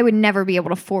 I would never be able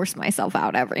to force myself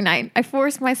out every night. I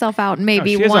force myself out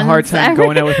maybe once. She has a hard time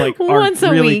going out with like our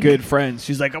really week. good friends.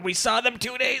 She's like, oh, we saw them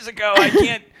 2 days ago. I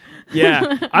can't.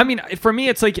 Yeah. I mean, for me,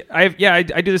 it's like, I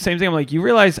do the same thing. I'm like, you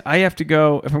realize I have to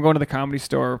go, if I'm going to the Comedy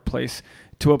Store place,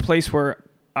 to a place where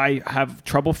I have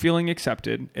trouble feeling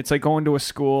accepted. It's like going to a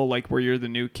school like where you're the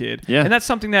new kid. Yeah. And that's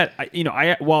something that,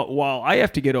 while I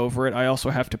have to get over it, I also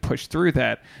have to push through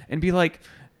that and be like,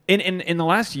 in the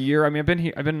last year, I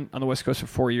mean, I've been on the West Coast for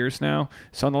 4 years now.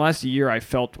 So in the last year, I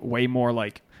felt way more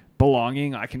like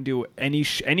belonging. I can do any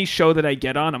show that I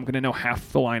get on. I'm going to know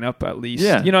half the lineup at least.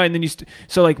 Yeah. And then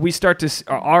so like we start to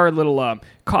our little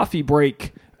coffee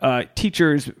break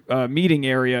teachers meeting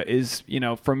area is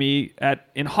for me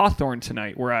in Hawthorne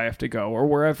tonight where I have to go or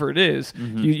wherever it is.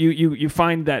 Mm-hmm. You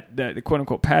find that the quote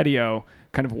unquote patio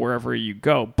kind of wherever you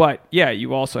go. But yeah,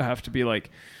 you also have to be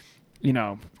like,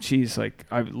 she's like,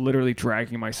 I'm literally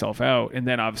dragging myself out, and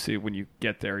then obviously when you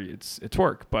get there, it's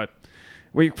work. But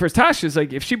for Tasha, is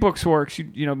like if she books work, she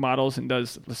models and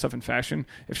does stuff in fashion.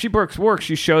 If she books work,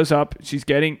 she shows up. She's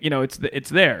getting it's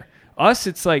there. Us,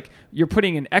 it's like you're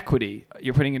putting in equity,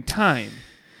 you're putting in time,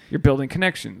 you're building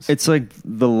connections. It's like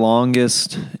the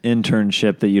longest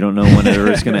internship that you don't know when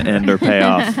it's going to end or pay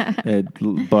off.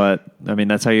 But I mean,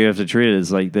 that's how you have to treat it.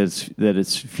 Is like that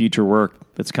it's future work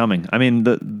that's coming. I mean,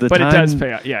 but it does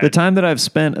pay off. Yeah, the time that I've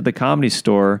spent at the Comedy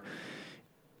Store.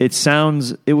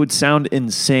 It would sound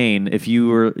insane if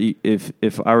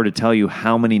I were to tell you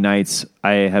how many nights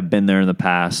I have been there in the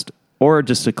past or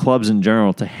just to clubs in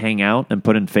general to hang out and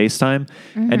put in FaceTime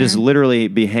and just literally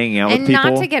be hanging out and with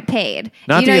people. not to get paid.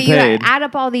 Not you to know, get paid. You add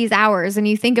up all these hours and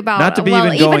you think about, Not to be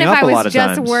well, even if up I a lot was of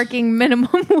just times. working minimum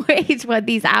wage, what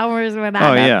these hours would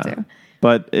add up to.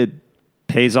 But it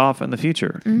pays off in the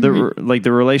future.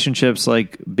 The relationships,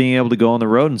 like being able to go on the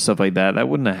road and stuff like that, that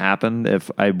wouldn't have happened if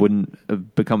I wouldn't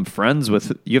have become friends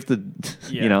with. You have to,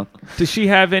 you know. Does she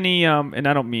have any? And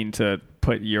I don't mean to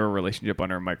put your relationship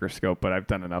under a microscope, but I've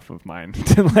done enough of mine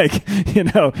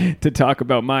to to talk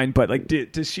about mine. But like,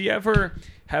 does she ever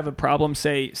have a problem?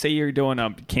 Say you're doing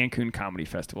a Cancun comedy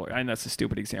festival. I know that's a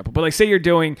stupid example, but like, say you're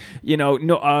doing,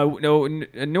 New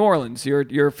Orleans.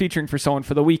 You're featuring for someone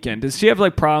for the weekend. Does she have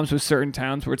like problems with certain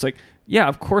towns where it's like, yeah,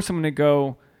 of course I'm going to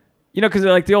go. Because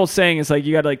like the old saying is like,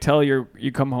 you got to like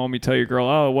you come home, you tell your girl,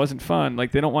 oh, it wasn't fun.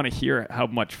 Like they don't want to hear how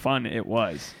much fun it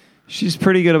was. She's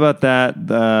pretty good about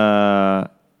that.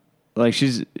 Like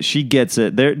she gets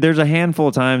it. There's a handful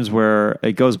of times where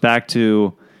it goes back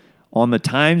to on the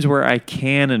times where I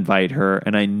can invite her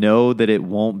and I know that it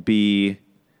won't be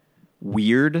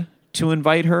weird to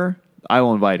invite her, I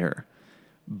will invite her.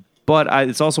 But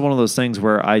it's also one of those things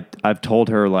where I've told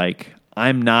her, like,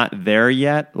 I'm not there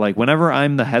yet. Like, whenever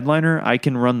I'm the headliner, I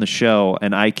can run the show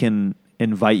and I can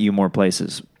invite you more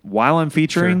places. While I'm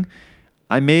featuring, sure,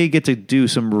 I may get to do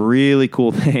some really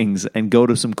cool things and go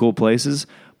to some cool places,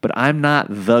 but I'm not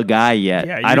the guy yet.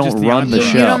 Yeah, I don't run the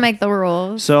show. You don't make the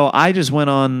rules. So I just went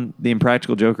on the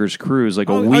Impractical Jokers cruise like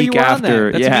a week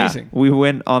after. That's amazing. We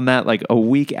went on that like a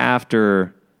week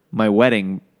after my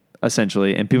wedding,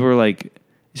 essentially, and people were like,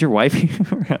 is your wife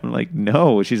here? I'm like,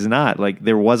 no, she's not. Like,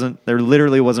 there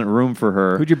literally wasn't room for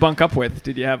her. Who'd you bunk up with?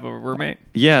 Did you have a roommate?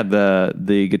 Yeah, the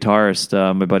guitarist,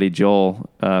 my buddy Joel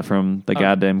from the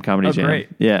Goddamn Comedy Jam. Great.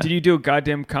 Yeah. Did you do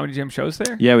Goddamn Comedy Jam shows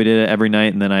there? Yeah, we did it every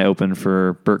night, and then I opened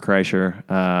for Bert Kreischer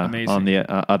on the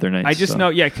other nights. I just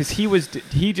know, because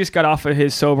he just got off of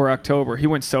his sober October. He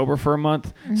went sober for a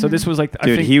month, so this was like,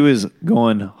 dude, he was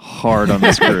going hard on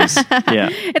this cruise. Yeah,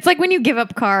 it's like when you give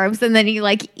up carbs and then you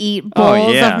like eat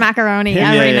bowls of macaroni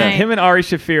every night. Him and Ari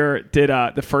Shafir did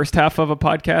the first half of a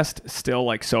podcast still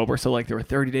like sober. So like they were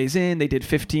 30 days in, they did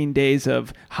 15 days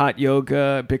of hot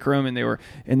yoga, Bikram,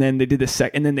 and then they did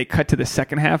and then they cut to the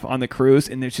second half on the cruise,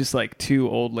 and there's just like two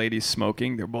old ladies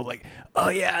smoking. They're both like, oh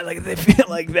yeah, like they feel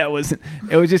like it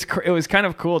was kind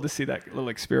of cool to see that little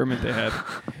experiment they had.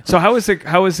 So how was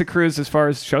the cruise as far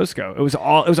as shows go? It was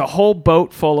a whole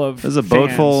boat full of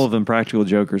boat full of Impractical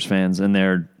Jokers fans, and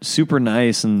they're super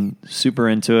nice and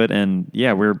super into it. And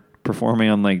yeah, we're performing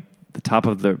on like the top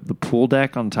of the pool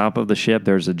deck on top of the ship.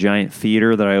 There's a giant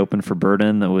theater that I opened for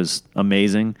Burden that was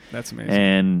amazing. That's amazing.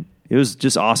 And it was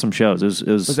just awesome shows. Was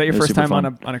that your first time on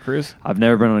a cruise? I've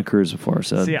never been on a cruise before.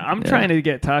 So see, I'm trying to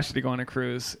get Tasha to go on a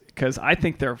cruise because I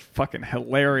think they're fucking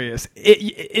hilarious.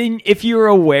 If you're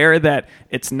aware that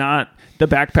it's not the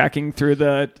backpacking through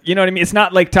you know what I mean? It's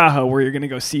not like Tahoe where you're going to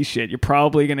go see shit. You're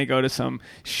probably going to go to some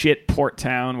shit port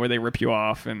town where they rip you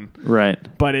off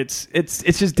right. But it's just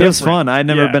different. It was fun. I'd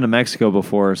never been to Mexico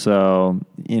before, so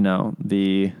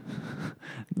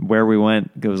where we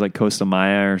went, it was like Costa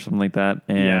Maya or something like that,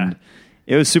 and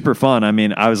it was super fun. I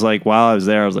mean, I was like, while I was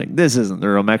there, I was like, this isn't the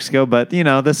real Mexico, but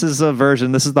this is a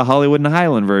version. This is the Hollywood and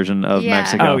Highland version of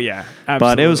Mexico. Oh yeah, absolutely.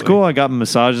 But it was cool. I got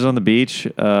massages on the beach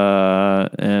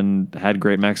and had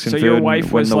great Mexican food. So your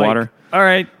wife was in the like, water. All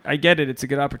right, I get it. It's a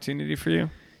good opportunity for you.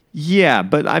 Yeah,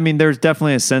 but I mean, there's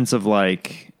definitely a sense of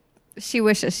like she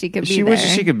wishes she could be there. She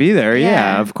wishes she could be there.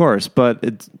 Yeah, of course. But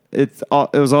it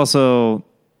was also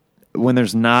when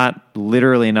there's not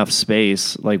literally enough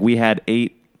space. Like we had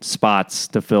 8 spots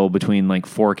to fill between like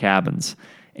 4 cabins,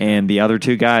 and the other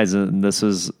 2 guys, and this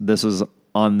was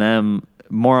on them,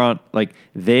 more on like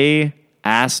they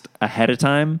asked ahead of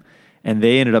time, and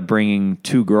they ended up bringing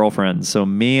 2 girlfriends. So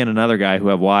me and another guy who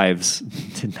have wives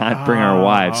did not bring our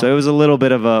wives. So it was a little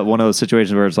bit of one of those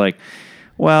situations where it's like,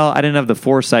 well, I didn't have the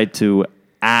foresight to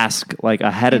ask like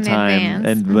ahead of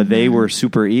time, but they were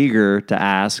super eager to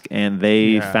ask, and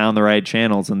they found the right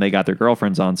channels, and they got their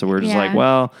girlfriends on. So we're just like,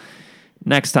 well,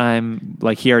 next time,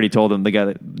 like he already told them,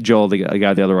 Joel, the guy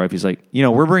with the other wife, he's like,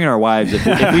 we're bringing our wives. If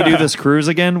we do this cruise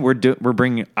again, we're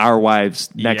bringing our wives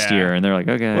next year. And they're like,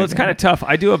 okay. Well, it's kind of tough.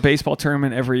 I do a baseball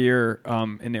tournament every year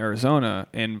in Arizona,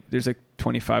 and there's like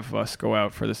 25 of us go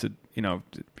out for this,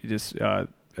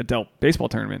 adult baseball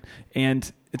tournament, and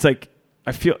it's like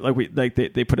I feel like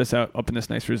they put us up in this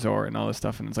nice resort and all this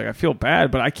stuff, and it's like I feel bad,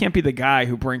 but I can't be the guy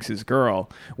who brings his girl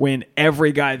when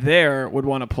every guy there would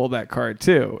want to pull that card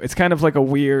too. It's kind of like a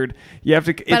weird. You have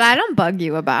to. But I don't bug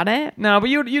you about it. No, but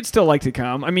you'd still like to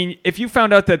come. I mean, if you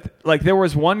found out that like there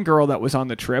was one girl that was on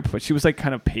the trip, but she was like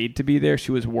kind of paid to be there.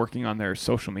 She was working on their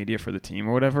social media for the team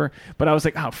or whatever. But I was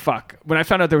like, oh fuck. When I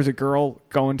found out there was a girl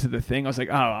going to the thing, I was like,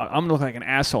 oh, I'm gonna look like an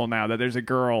asshole now that there's a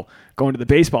girl going to the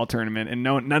baseball tournament and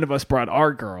none of us brought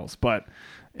our girls. But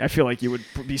I feel like you would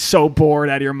be so bored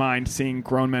out of your mind seeing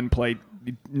grown men play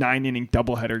 9-inning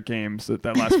doubleheader games that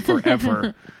last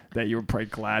forever that you were probably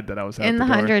glad that I was out in the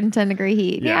 110-degree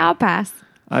heat. Yeah, I'll pass.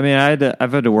 I mean,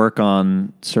 I've had to work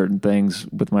on certain things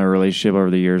with my relationship over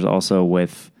the years, also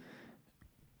with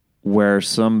where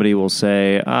somebody will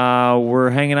say, we're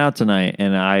hanging out tonight,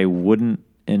 and I wouldn't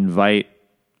invite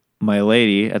my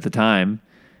lady at the time,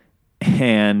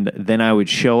 and then I would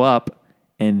show up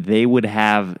and they would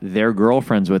have their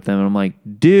girlfriends with them. And I'm like,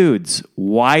 dudes,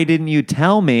 why didn't you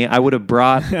tell me? I would have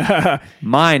brought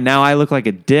mine. Now I look like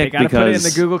a dick because put it in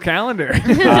the Google Calendar.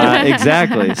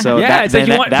 Exactly. So yeah,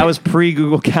 that was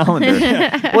pre-Google Calendar.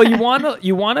 Well,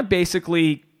 you want to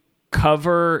basically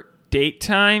cover date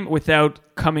time without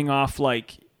coming off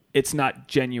like it's not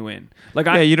genuine.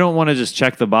 Like you don't want to just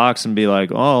check the box and be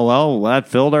like, oh, well, that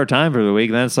filled our time for the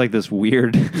week. Then it's like this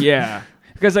weird. Yeah.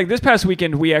 Because like this past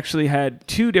weekend, we actually had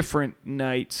 2 different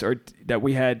nights that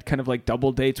we had kind of like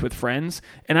double dates with friends.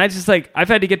 And I just like, I've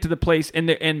had to get to the place and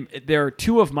there are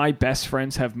 2 of my best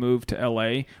friends have moved to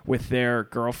LA with their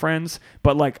girlfriends.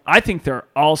 But like, I think they're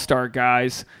all-star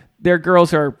guys. Their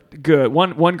girls are good.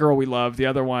 One girl we love. The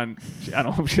other one, I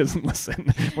don't know if she doesn't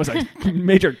listen, was a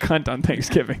major cunt on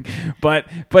Thanksgiving. But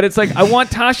it's like, I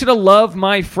want Tasha to love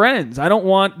my friends. I don't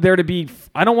want there to be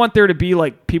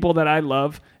like people that I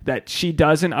love that she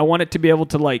doesn't. I want it to be able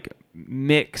to like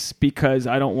mix because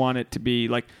I don't want it to be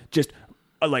like just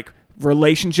like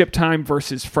relationship time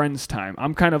versus friends time.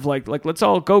 I'm kind of like let's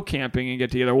all go camping and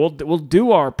get together. We'll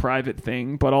do our private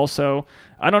thing, but also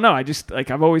I don't know. I just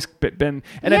like I've always been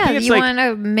and I think it's you like want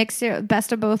to mix your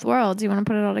best of both worlds. You want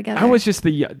to put it all together. I was just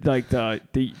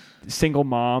the single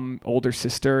mom, older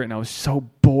sister, and I was so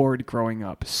bored growing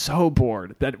up. So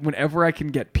bored that whenever I can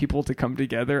get people to come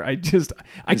together, I can't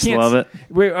love it.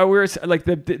 We're like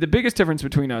the biggest difference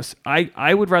between us.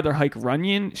 I would rather hike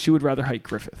Runyon. She would rather hike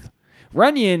Griffith.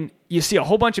 Runyon, you see a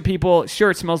whole bunch of people.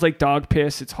 Sure, it smells like dog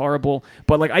piss. It's horrible.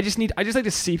 But like, I just like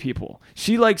to see people.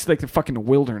 She likes like the fucking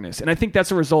wilderness. And I think that's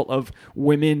a result of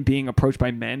women being approached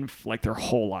by men like their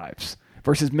whole lives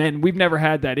versus men. We've never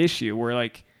had that issue where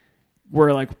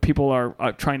people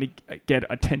are trying to get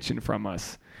attention from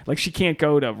us. Like she can't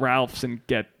go to Ralph's and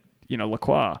get, La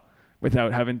Croix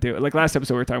without having to, like last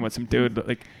episode we were talking about some dude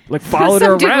like followed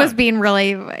her around. Some dude was being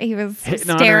he was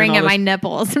staring at my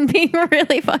nipples and being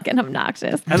really fucking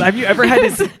obnoxious. And have you ever had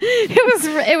this?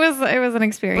 it was an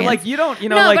experience. But like you don't,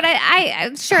 no, like, but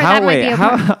I sure that might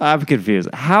be I'm confused.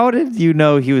 How did you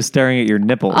know he was staring at your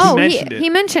nipples? Oh, he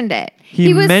mentioned it.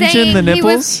 He was mentioned saying the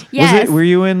nipples? Yes. Were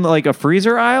you in like a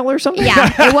freezer aisle or something? Yeah,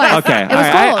 it was. Okay. It was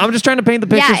cold. I'm just trying to paint the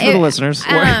pictures for the listeners.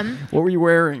 What were you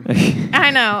wearing?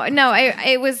 I know. No,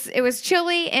 it was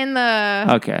chilly in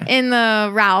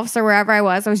the Ralph's or wherever I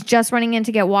was. I was just running in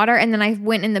to get water, and then I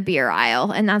went in the beer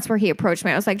aisle, and that's where he approached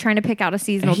me. I was like trying to pick out a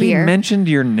seasonal beer. He mentioned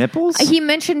your nipples? He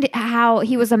mentioned how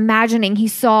he was imagining he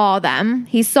saw them.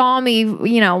 He saw me,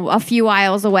 a few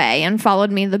aisles away and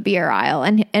followed me to the beer aisle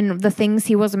and the things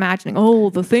he was imagining.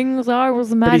 Oh, the things I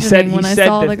was imagining when I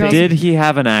saw the girls. Did he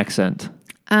have an accent?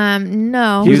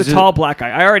 No. He was a tall black guy.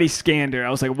 I already scanned her. I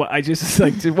was like, what? I just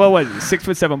like, what was it?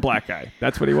 6'7" black guy.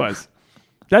 That's what he was.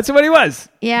 That's what he was.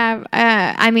 Yeah.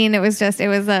 I mean, it was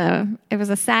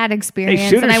a sad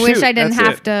experience, hey, and I wish I didn't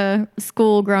have to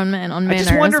school grown men on manners.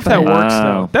 I just wonder if that works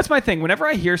though. That's my thing. Whenever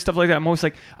I hear stuff like that, I'm always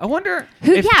like, I wonder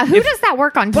who does that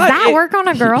work on? Does that work on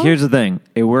a girl? Here's the thing.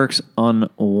 It works on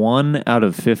 1 out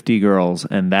of 50 girls,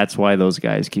 and that's why those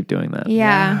guys keep doing that.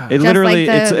 Yeah. It literally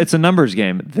it's a numbers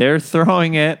game. They're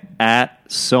throwing it at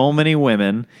so many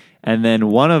women, and then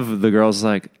one of the girls is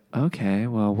like, okay,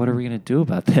 well, what are we going to do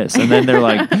about this? And then they're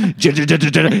like, jackpot!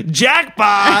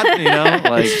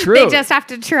 It's true. They just have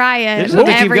to try it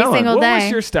every single day. What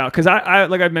was your style? Because I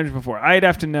like I've mentioned before, I'd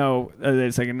have to know that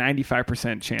it's like a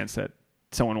 95% chance that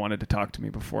someone wanted to talk to me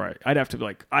before I'd have to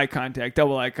like eye contact,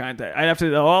 double eye contact. I'd have to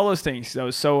do all those things. I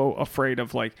was so afraid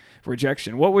of like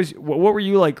rejection. What were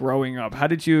you like growing up? How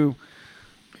did you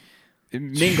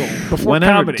mingle before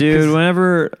comedy? Dude,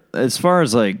 whenever, as far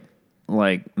as like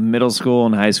middle school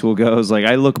and high school goes, like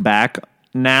I look back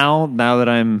now that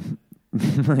I'm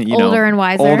older and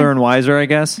wiser, I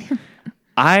guess.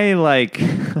 I like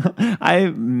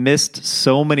I missed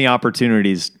so many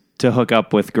opportunities to hook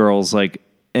up with girls like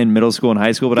in middle school and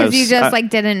high school, but I was you just like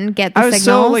didn't get the I was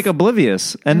signals. so like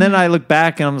oblivious. And then I look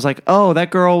back and I was like, oh,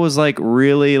 that girl was like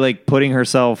really like putting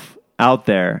herself out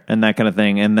there and that kind of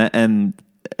thing.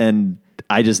 And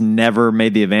I just never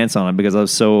made the advance on it because I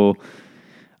was so,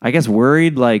 I guess,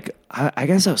 worried. Like, I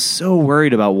guess I was so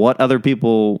worried about what other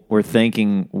people were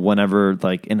thinking whenever,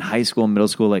 like, in high school and middle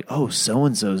school, like, oh,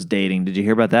 so-and-so's dating. Did you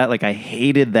hear about that? Like, I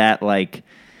hated that, like,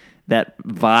 that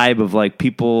vibe of, like,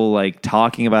 people, like,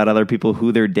 talking about other people,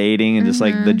 who they're dating, and just,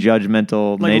 like, the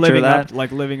judgmental like nature of that.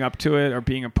 Living up to it or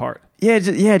being a part. Yeah,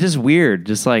 just weird.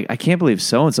 Just like, I can't believe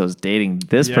so-and-so's dating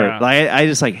this person. Like, I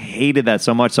just like hated that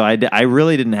so much. So I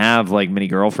really didn't have like many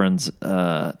girlfriends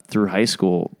through high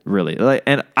school, really. Like,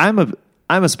 and I'm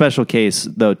a special case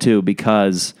though too,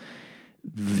 because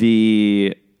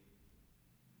the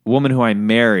woman who I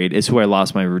married is who I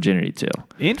lost my virginity to.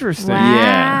 Interesting. Wow.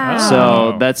 Yeah.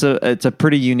 So it's a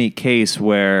pretty unique case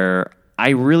where I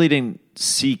really didn't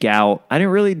seek out. I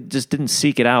didn't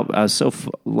seek it out. I was so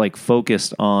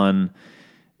focused on,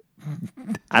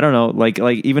 I don't know, like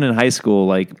even in high school,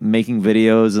 like making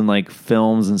videos and like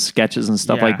films and sketches and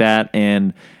stuff like that.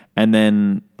 And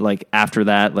then like after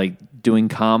that, like doing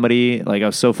comedy, like I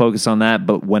was so focused on that.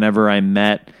 But whenever I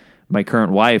met my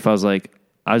current wife, I was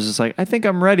just like, I think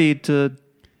I'm ready to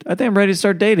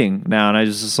start dating now. And I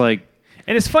just like,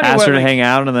 and it's funny. Asked her to hang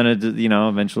out, and then it,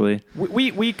 eventually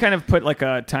we kind of put like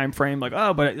a time frame, like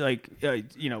how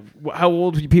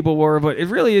old people were, but it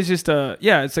really is just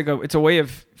it's a way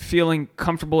of feeling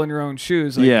comfortable in your own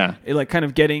shoes. Like, it, like kind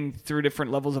of getting through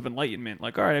different levels of enlightenment.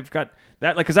 Like, all right, I've got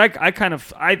that. Like, because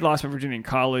I lost my virginity in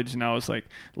college, and I was like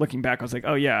looking back, I was like,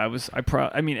 oh yeah,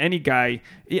 I mean, any guy,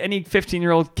 any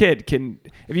 15-year-old kid can,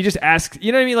 if you just ask,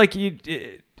 you know what I mean, like you.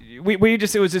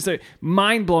 It was just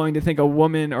mind blowing to think a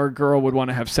woman or a girl would want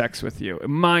to have sex with you.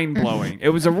 Mind blowing. It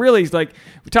was a really like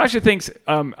Tasha thinks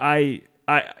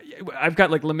I've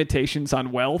got like limitations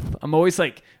on wealth. I'm always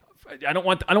like I don't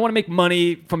want to make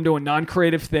money from doing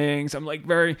non-creative things. I'm like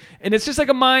and it's just like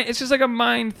a mind. It's just like a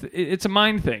mind. It's a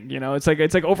mind thing. It's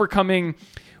like overcoming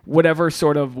whatever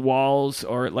sort of walls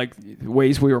or like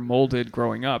ways we were molded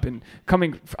growing up and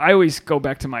I always go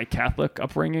back to my Catholic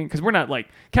upbringing because we're not like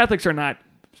Catholics are not.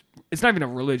 It's not even a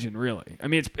religion, really. I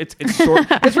mean, it's sort.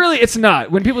 It's not.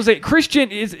 When people say Christian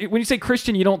when you say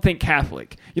Christian, you don't think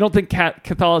Catholic. You don't think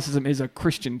Catholicism is a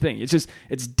Christian thing.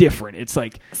 It's different. It's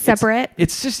like separate.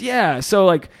 It's just So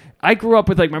like, I grew up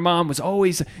with like my mom was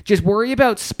always just worry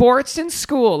about sports in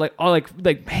school,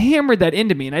 like hammered that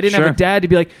into me, and I didn't have a dad to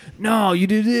be like, no, you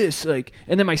do this, like.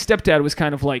 And then my stepdad was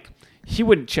kind of like, he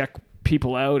wouldn't check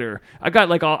people out, or I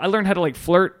learned how to like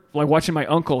flirt, like watching my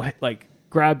uncle like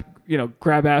grab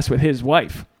ass with his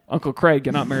wife, Uncle Craig,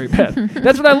 and not Mary Beth.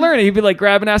 That's what I learned. He'd be like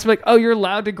grabbing ass, like, oh, you're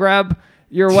allowed to grab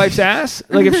your wife's ass,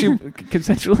 like if she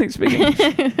consensually speaking.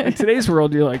 In today's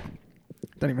world, you're like,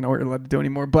 don't even know what you're allowed to do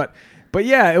anymore. But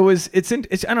yeah, it's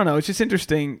I don't know. It's just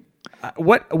interesting.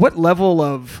 What level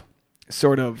of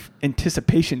sort of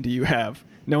anticipation do you have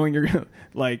knowing you're gonna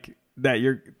like that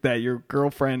your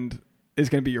girlfriend is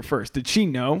going to be your first? Did she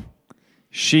know?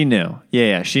 She knew.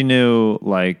 Yeah. She knew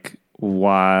like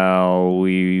while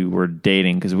we were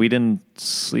dating because we didn't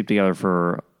sleep together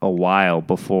for a while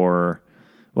before,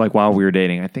 like while we were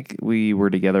dating. I think we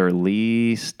were together at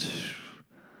least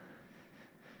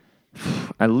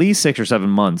 6 or 7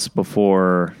 months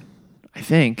before. I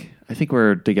think we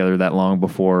were together that long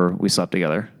before we slept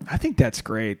together. I think that's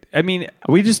great. I mean,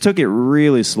 we just took it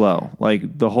really slow.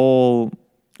 Like the whole.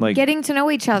 Like getting to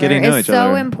know each other is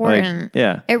so important. Like,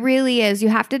 yeah, it really is. You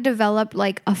have to develop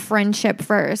like a friendship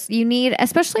first. You need,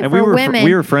 especially for women.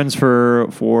 We were friends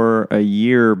for a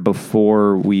year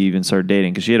before we even started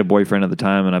dating because she had a boyfriend at the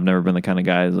time, and I've never been the kind of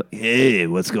guy who's like, hey,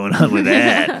 what's going on with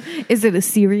that? Is it a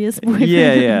serious boyfriend?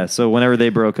 Yeah. So whenever they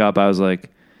broke up, I was like,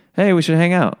 hey, we should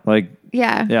hang out. Like,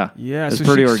 yeah. It's so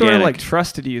pretty she organic. Sort of like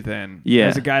trusted you then,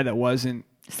 as a guy that wasn't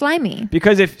slimy.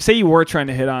 Because if say you were trying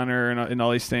to hit on her and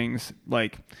all these things,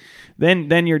 like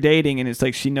then you're dating and it's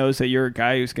like she knows that you're a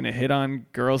guy who's going to hit on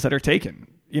girls that are taken.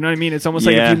 You know what I mean? It's almost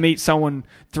like if you meet someone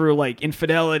through like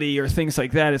infidelity or things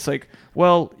like that, it's like,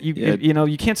 well, you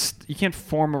can't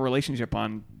form a relationship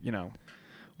on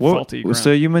faulty ground.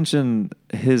 So you mentioned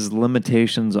his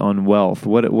limitations on wealth.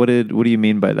 What do you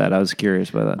mean by that? I was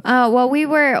curious by that. Well,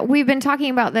 we've been talking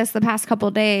about this the past couple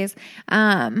of days.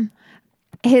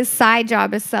 his side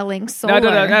job is selling solar. No.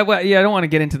 I don't want to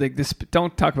get into this.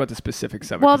 Don't talk about the specifics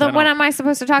of it. Well, then what am I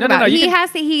supposed to talk about?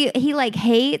 He like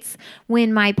hates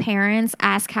when my parents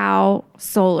ask how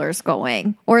solar's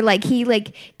going, or like he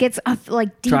like gets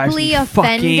like deeply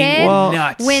offended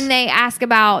when they ask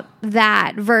about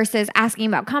that versus asking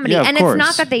about comedy. Yeah, and course. It's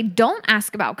not that they don't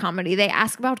ask about comedy; they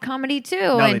ask about comedy too.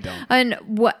 No, they don't. And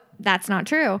what? That's not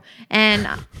true. And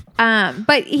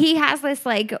but he has this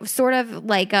like sort of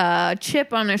like a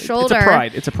chip on his shoulder.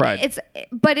 It's a pride.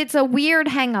 But it's a weird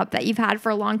hang up that you've had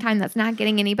for a long time that's not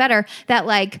getting any better. That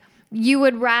like you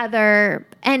would rather,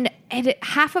 and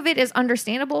half of it is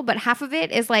understandable, but half of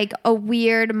it is like a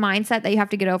weird mindset that you have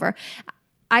to get over.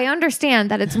 I understand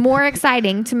that it's more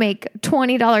exciting to make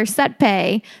 $20 set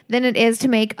pay than it is to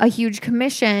make a huge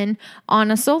commission on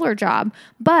a solar job.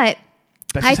 But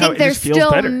I think there's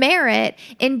still merit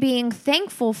in being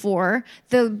thankful for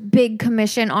the big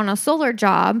commission on a solar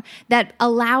job that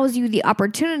allows you the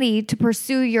opportunity to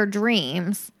pursue your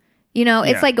dreams. You know,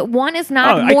 it's like one is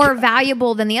not more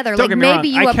valuable than the other. Like maybe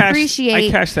you appreciate...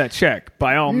 I cash that check,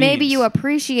 by all means. Maybe you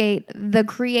appreciate the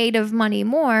creative money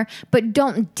more, but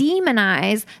don't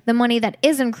demonize the money that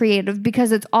isn't creative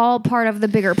because it's all part of the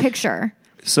bigger picture.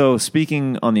 So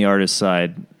speaking on the artist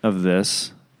side of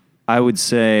this, I would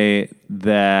say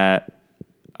that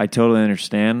I totally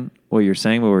understand what you're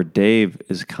saying, but where Dave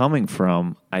is coming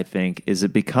from, I think, is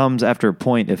it becomes after a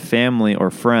point if family or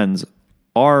friends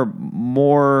are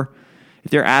more,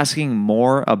 if they're asking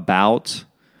more about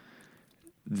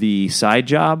the side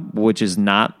job, which is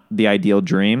not the ideal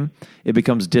dream, it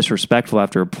becomes disrespectful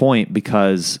after a point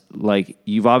because like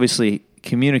you've obviously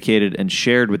communicated and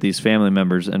shared with these family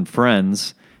members and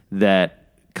friends that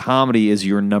comedy is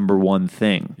your number one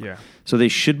thing. Yeah. So they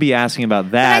should be asking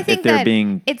about that if they're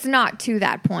being... It's not to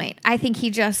that point. I think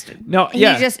he just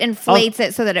inflates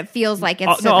it so that it feels like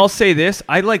it's... I'll say this.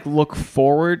 I like look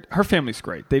forward. Her family's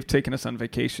great. They've taken us on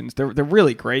vacations. They're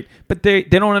really great. But they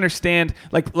don't understand...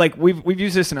 Like we've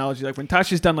used this analogy. Like when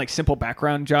Tasha's done like simple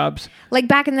background jobs. Like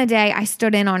back in the day, I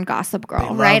stood in on Gossip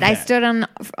Girl, right? I stood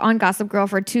on Gossip Girl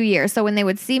for 2 years. So when they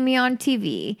would see me on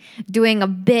TV doing a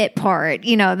bit part,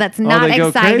 you know, that's not they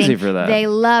exciting. Go crazy for that. They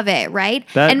love it, right?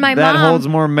 And my mom holds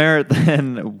more merit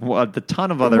than the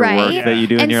ton of other work that you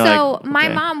do. And you're so like, my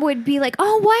mom would be like,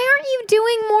 "Oh, why aren't you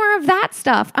doing more of that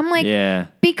stuff?" I'm like,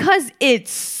 because it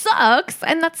sucks,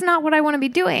 and that's not what I want to be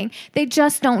doing. They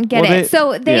just don't get it.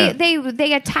 So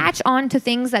they attach on to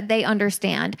things that they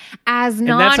understand as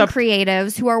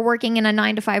non-creatives who are working in a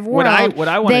 9-to-5 world. What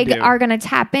I they are going to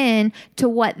tap in to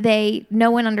what they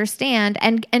know and understand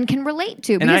and can relate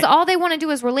to, because all they want to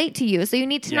do is relate to you. So you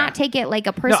need to not take it like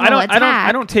a personal attack.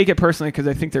 I don't take it personally because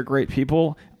I think they're great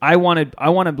people. I want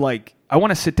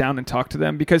to sit down and talk to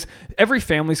them because every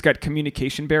family's got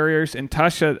communication barriers, and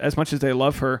Tasha, as much as they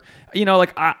love her, you know,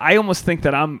 like I almost think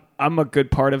that I'm a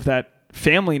good part of that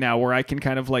family now, where I can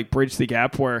kind of like bridge the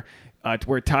gap where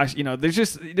Tasha, you know,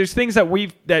 there's things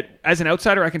that as an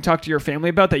outsider I can talk to your family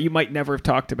about that you might never have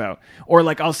talked about, or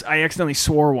like I accidentally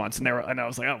swore once and I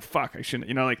was like, oh fuck, I shouldn't,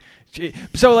 you know, like,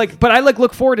 so like, but I like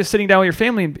look forward to sitting down with your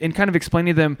family and kind of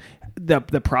explaining to them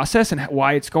the process and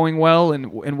why it's going well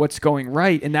and what's going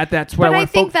right, and that's what I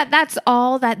think that's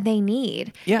all that they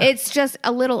need. Yeah. It's just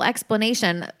a little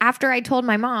explanation. After I told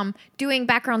my mom doing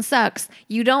background sucks,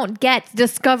 you don't get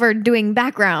discovered doing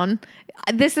background.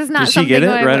 This is not something. Did she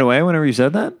get it right away whenever you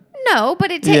said that? No, but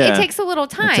it takes a little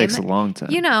time. It takes a long time.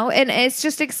 You know, and it's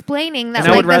just explaining that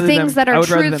like the things that are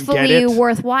truthfully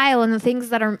worthwhile and the things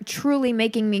that are truly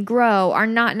making me grow are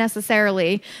not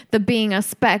necessarily the being a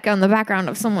speck on the background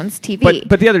of someone's TV.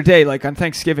 But the other day, like on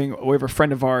Thanksgiving, a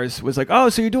friend of ours was like, "Oh,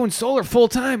 so you're doing solar full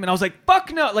time?" And I was like,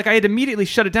 "Fuck no!" Like I had to immediately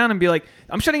shut it down and be like,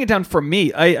 "I'm shutting it down for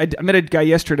me." I met a guy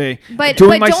yesterday. But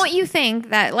don't you think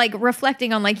that like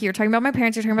reflecting on like you're talking about my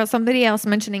parents, you're talking about somebody else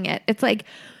mentioning it. It's like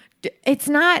it's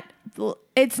not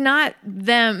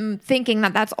them thinking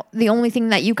that that's the only thing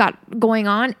that you got going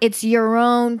on. It's your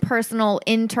own personal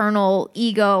internal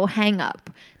ego hang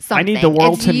up. I need the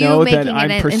world to know that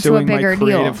I'm pursuing my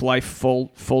creative life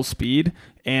full speed,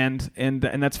 and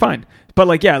that's fine. But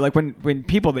like like when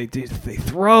people they just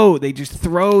throw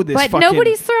this. But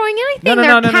nobody's throwing anything.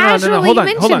 No. Hold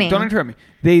on. Don't interrupt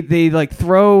me. They like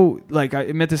throw like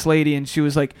I met this lady and she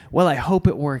was like, "Well, I hope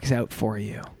it works out for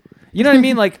you." You know what I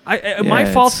mean? Like, my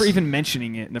fault for even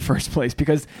mentioning it in the first place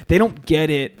because they don't get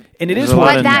it, and it is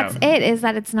what. But that's it. Is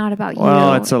that it's not about you?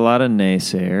 Well, it's a lot of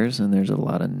naysayers, and there's a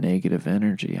lot of negative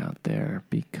energy out there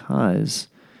because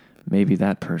maybe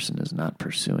that person is not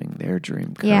pursuing their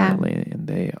dream currently, and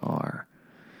they are.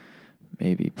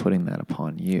 maybe putting that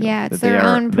upon you. Yeah, it's That their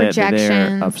own that projections.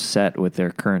 they're upset with their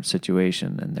current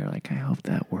situation, and they're like, I hope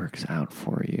that works out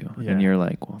for you. Yeah. And you're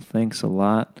like, well, thanks a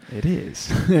lot. It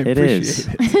is. It is.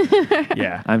 It.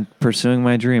 Yeah. I'm pursuing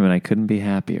my dream, and I couldn't be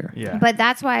happier. Yeah. But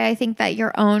that's why I think that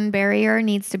your own barrier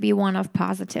needs to be one of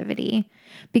positivity,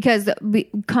 because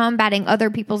combating other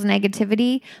people's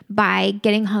negativity by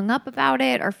getting hung up about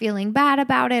it or feeling bad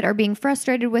about it or being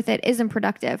frustrated with it isn't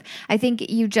productive. I think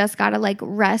you just got to like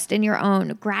rest in your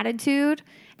own gratitude.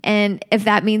 And if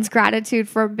that means gratitude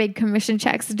for big commission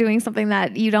checks doing something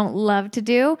that you don't love to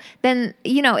do, then,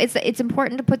 you know, it's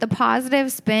important to put the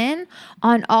positive spin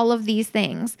on all of these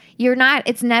things.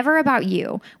 It's never about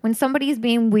you. When somebody's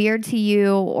being weird to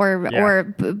you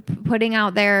or putting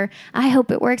out there, I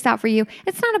hope it works out for you.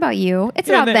 It's not about you. It's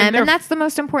about them. And that's the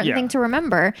most important thing to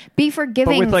remember. Be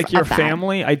forgiving. But with like your of that.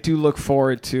 family, I do look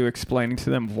forward to explaining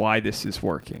to them why this is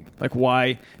working. Like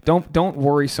why don't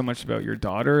worry so much about your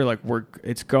daughter. Like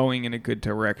it's going in a good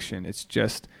direction. It's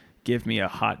just give me a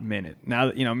hot minute. Now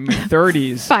that, you know, I'm in my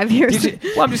 30s. 5 years.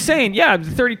 Well, I'm just saying, yeah, I'm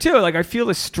 32. Like I feel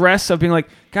the stress of being like,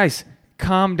 guys,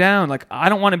 calm down. Like I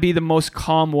don't want to be the most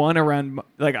calm one around.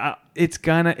 Like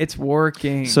it's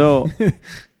working. So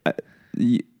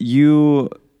you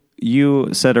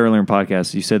said earlier in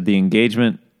podcast, you said the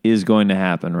engagement is going to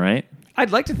happen, right?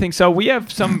 I'd like to think so. We have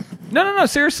some. No.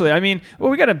 Seriously. I mean,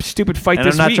 we got a stupid fight And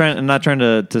this week. I'm not trying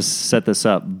to set this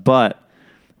up, but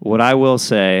what I will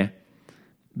say,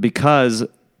 because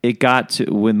it got to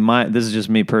this is just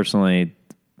me personally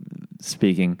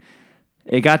speaking,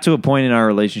 it got to a point in our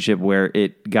relationship where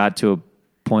it got to a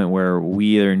point where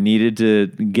we either needed to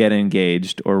get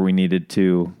engaged or we needed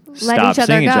to stop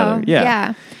seeing each other.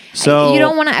 Yeah. So you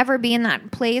don't want to ever be in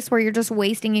that place where you're just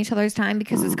wasting each other's time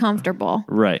because it's comfortable.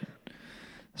 Right.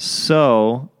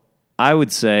 So I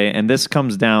would say, and this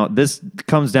comes down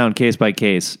case by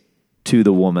case to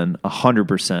the woman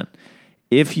 100%.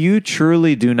 If you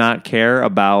truly do not care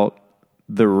about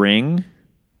the ring,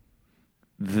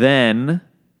 then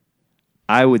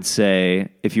I would say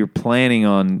if you're planning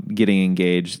on getting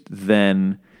engaged,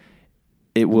 then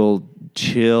it will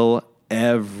chill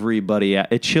everybody out.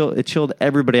 It chilled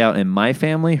everybody out in my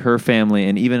family, her family,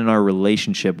 and even in our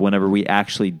relationship whenever we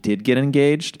actually did get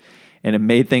engaged, and it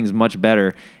made things much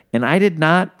better. And I did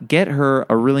not get her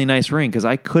a really nice ring because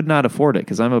I could not afford it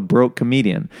because I'm a broke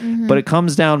comedian. Mm-hmm. But it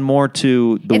comes down more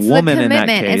to the woman in that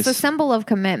case. It's a symbol of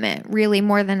commitment, really,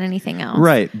 more than anything else.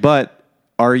 Right. But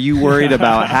are you worried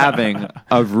about having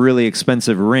a really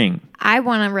expensive ring? I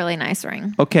want a really nice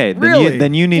ring. Okay. Really?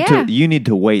 Then you need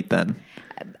to wait then.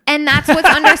 And that's what's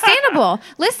understandable.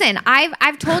 Listen,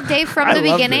 I've told Dave from the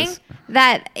beginning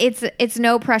that it's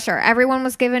no pressure. Everyone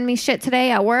was giving me shit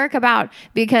today at work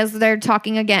because they're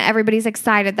talking again. Everybody's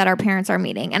excited that our parents are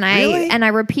meeting. And I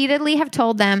repeatedly have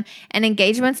told them an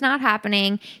engagement's not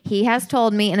happening. He has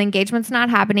told me an engagement's not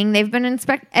happening. They've been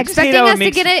expecting us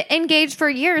to get engaged for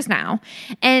years now.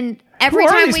 And every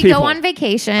time we go on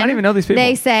vacation, I don't even know these people.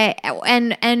 They say,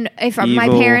 and if Evil my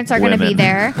parents are going to be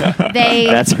there, they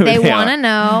want to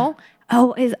know,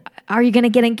 are you going to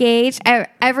get engaged?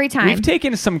 Every time. We've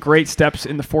taken some great steps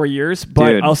in the 4 years, but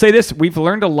Dude. I'll say this, we've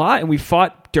learned a lot and we've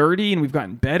fought dirty and we've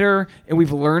gotten better and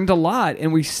we've learned a lot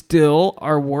and we still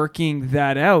are working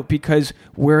that out because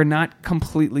we're not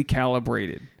completely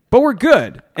calibrated. But we're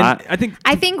good. And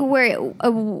I think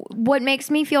what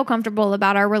makes me feel comfortable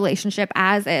about our relationship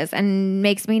as is and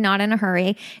makes me not in a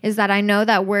hurry is that I know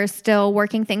that we're still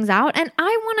working things out. And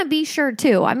I want to be sure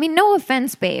too. I mean, no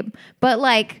offense, babe, but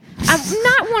like, I'm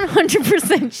not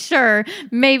 100% sure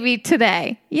maybe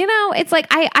today. You know, it's like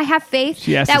I have faith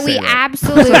that we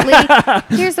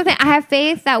absolutely, here's the thing. I have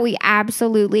faith that we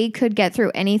absolutely could get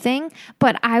through anything,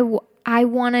 but I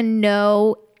want to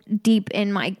know deep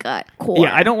in my gut core.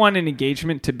 Yeah, I don't want an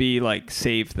engagement to be like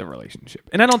save the relationship.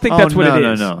 And I don't think that's what it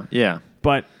is. No. Yeah.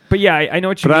 But yeah, I know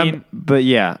what you mean. But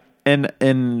yeah.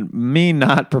 And me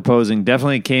not proposing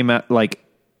definitely came out like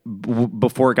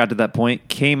before it got to that point,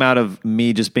 came out of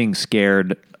me just being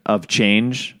scared of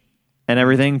change and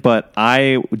everything. But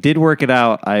I did work it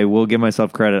out. I will give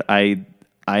myself credit. I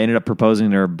ended up proposing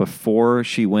to her before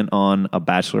she went on a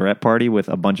bachelorette party with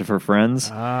a bunch of her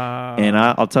friends. And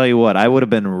I'll tell you what, I would have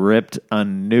been ripped a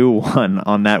new one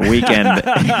on that weekend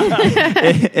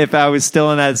if I was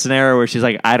still in that scenario where she's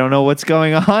like, I don't know what's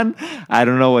going on. I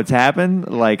don't know what's happened.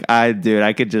 Like, I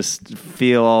could just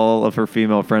feel all of her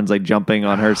female friends like jumping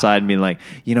on her side and being like,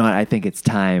 you know what, I think it's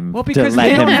time to let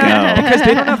him go. Because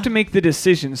they don't have to make the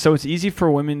decision. So it's easy for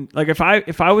women. Like if I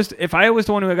was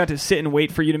the one who got to sit and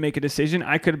wait for you to make a decision,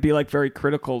 I could be like very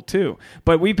critical too.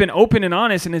 But we've been open and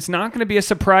honest, and it's not going to be a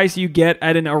surprise you get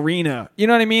at an arena. You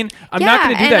know what I mean? I'm not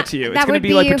going to do that to you. It's going to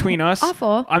be like between us.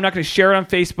 Awful. I'm not going to share it on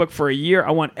Facebook for a year.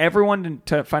 I want everyone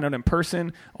to find out in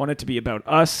person. I want it to be about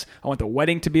us. I want the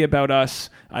wedding to be about us.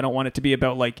 I don't want it to be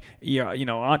about like,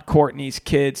 Aunt Courtney's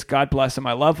kids. God bless them.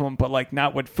 I love them, but like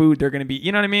not what food they're going to be.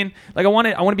 You know what I mean? Like I want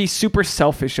to be super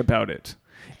selfish about it.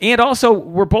 And also,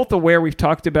 we're both aware, we've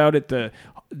talked about it, the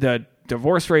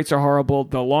divorce rates are horrible.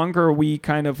 The longer we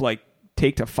kind of like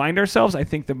take to find ourselves, I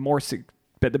think the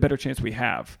better chance we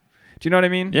have. Do you know what I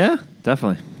mean? Yeah,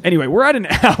 definitely. Anyway, we're at an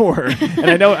hour, and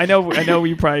I know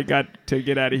you probably got to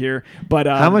get out of here. But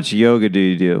how much yoga do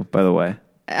you do, by the way?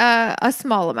 A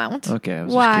small amount. Okay, I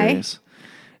was Why? just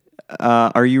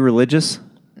curious. Are you religious?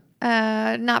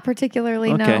 Not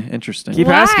particularly. Okay, No. interesting. keep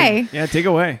Why? asking. Yeah, take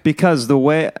away. Because the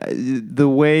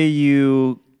way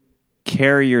you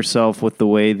carry yourself with the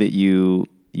way that you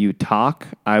talk,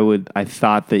 I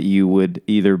thought that you would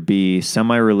either be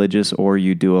semi-religious or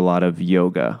you do a lot of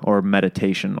yoga or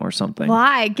meditation or something.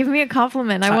 Why? Give me a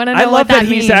compliment. I want to know I love what that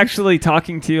he's means. actually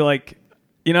talking to you like,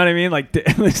 you know what I mean? Like,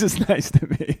 this is nice to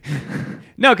me.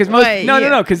 No, because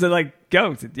because they're like,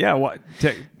 go. Yeah, what?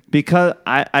 Because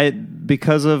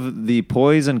because of the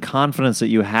poise and confidence that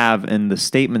you have in the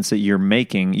statements that you're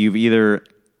making, you've either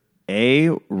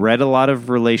read a lot of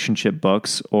relationship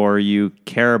books, or you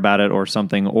care about it or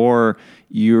something, or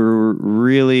you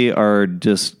really are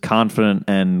just confident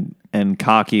and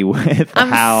cocky with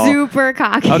I'm super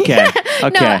cocky. Okay.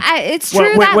 No, it's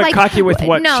true what, that what like cocky with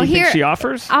what no, she thinks she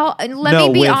offers? Let No,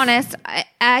 me be with- honest.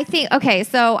 I think okay.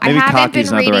 So maybe I haven't cocky's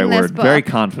been not the reading right this word. book, Very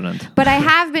confident. but I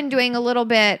have been doing a little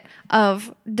bit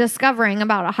of discovering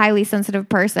about a highly sensitive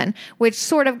person, which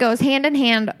sort of goes hand in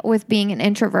hand with being an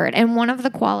introvert. And one of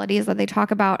the qualities that they talk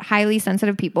about highly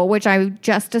sensitive people, which I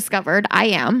just discovered I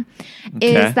am,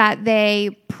 is that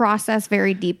they process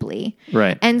very deeply.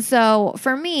 Right. And so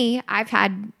for me, I've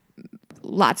had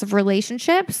lots of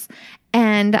relationships,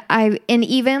 and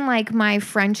even like my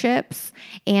friendships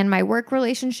and my work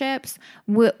relationships,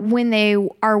 when they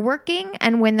are working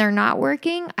and when they're not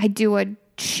working, I do a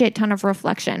shit ton of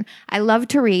reflection. I love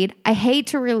to read. I hate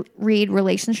to read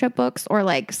relationship books or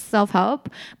like self-help,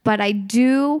 but I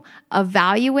do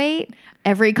evaluate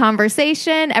every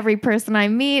conversation, every person I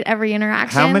meet, every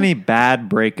interaction. How many bad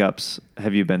breakups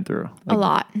have you been through? A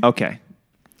lot. Okay.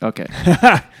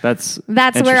 That's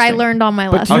where I learned all my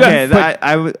lessons.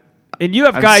 Okay, and you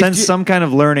have I've guys sensed some kind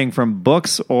of learning from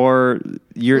books or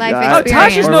your Life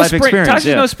experience. Tasha's or no life spring. experience. Tasha's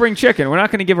Yeah. no spring chicken. We're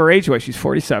not going to give her age away. She's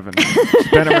 47. She's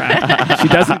been around. She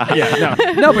doesn't. Yeah,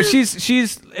 no. But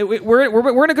she's.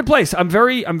 We're in a good place. I'm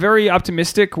very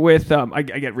optimistic with. I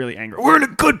get really angry. We're in a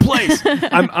good place.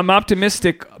 I'm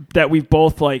optimistic that we've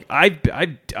both like. I've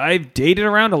dated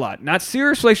around a lot. Not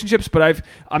serious relationships, but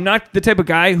I'm not the type of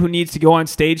guy who needs to go on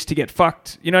stage to get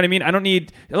fucked. You know what I mean? I don't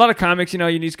need a lot of comics. You know,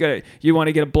 you want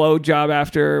to get a blow job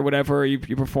after or whatever you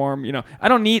perform. You know, I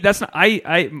don't need. That's not.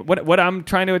 What I'm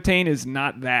trying to attain is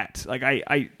not that. Like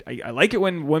I like it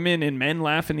when women and men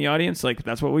laugh in the audience. Like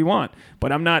that's what we want.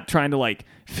 But I'm not trying to like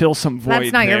fill some void.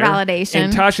 That's not your there. validation.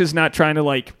 And Tasha's not trying to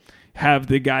like have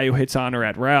the guy who hits on her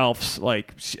at Ralph's.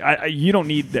 Like you don't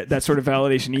need that sort of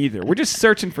validation either. We're just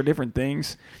searching for different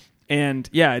things. And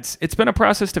yeah, it's been a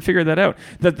process to figure that out.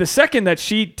 The second that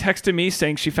she texted me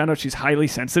saying she found out she's highly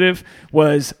sensitive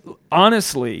was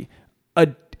honestly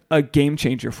a game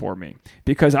changer for me,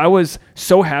 because I was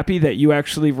so happy that you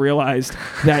actually realized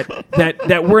that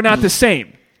we're not the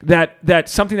same. That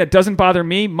something that doesn't bother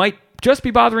me might just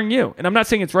be bothering you. And I'm not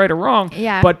saying it's right or wrong,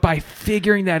 but by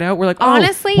figuring that out, we're like,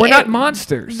 honestly, we're not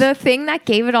monsters. The thing that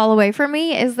gave it all away for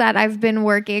me is that I've been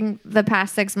working the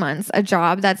past 6 months a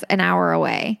job that's an hour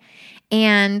away.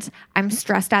 And I'm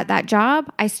stressed at that job.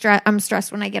 I'm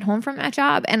stressed when I get home from that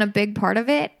job. And a big part of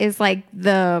it is like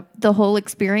the whole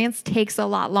experience takes a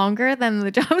lot longer than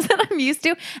the jobs that I'm used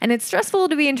to. And it's stressful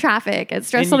to be in traffic. It's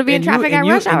stressful to be in traffic at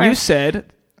rush hour. And you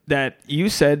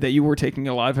said that you were taking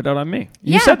a lot of it out on me.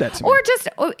 You said that to me. Or just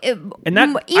and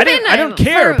that I don't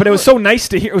care, but it was so nice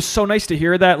to hear. It was so nice to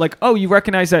hear that, like, oh, you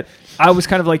recognize that I was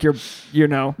kind of like your, you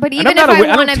know. But even if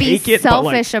I want to be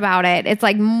selfish about it, it's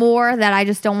like more that I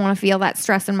just don't want to feel that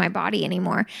stress in my body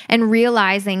anymore. And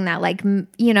realizing that, like,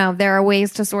 you know, there are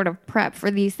ways to sort of prep for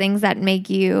these things that make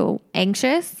you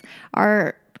anxious.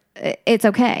 It's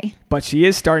okay. But she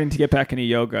is starting to get back into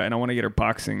yoga, and I want to get her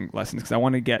boxing lessons because I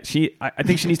want to get I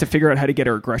think she needs to figure out how to get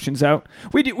her aggressions out.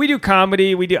 We do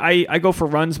comedy. I go for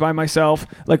runs by myself.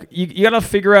 Like you got to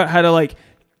figure out how to like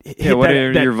Yeah, what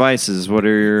are your vices? What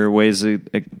are your ways to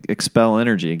expel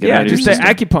energy? Get out of just your the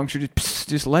system. acupuncture,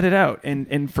 just let it out.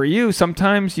 And for you,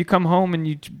 sometimes you come home and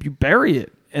you bury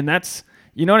it, and that's,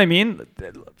 you know what I mean.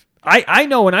 I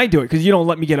know when I do it because you don't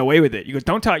let me get away with it. You go,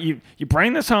 don't talk. You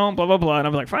bring this home, blah blah blah, and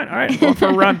I'm like, fine, all right, I'm going for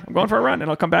a run. I'm going for a run, and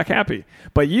I'll come back happy.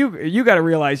 But you got to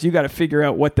realize, you got to figure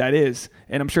out what that is,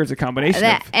 and I'm sure it's a combination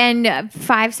of. And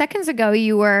 5 seconds ago,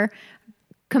 you were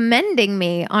commending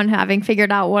me on having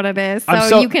figured out what it is,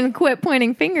 so you can quit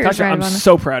pointing fingers. Tasha, right I'm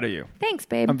so proud of you. Thanks,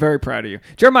 babe. I'm very proud of you,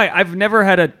 Jeremiah. I've never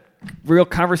had a real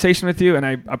conversation with you, and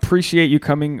I appreciate you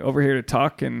coming over here to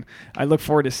talk, and I look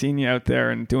forward to seeing you out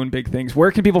there and doing big things.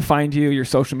 Where can people find you, your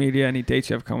social media, any dates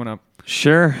you have coming up?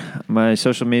 Sure. My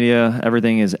social media,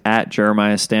 everything is at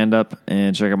Jeremiah Standup,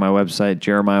 and check out my website,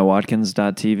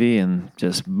 jeremiahwatkins.tv, and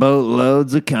just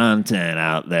boatloads of content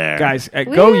out there. Guys,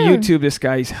 go YouTube this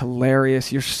guy. He's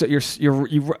hilarious.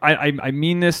 I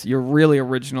mean this. You're really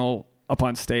original up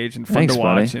on stage and fun Thanks, to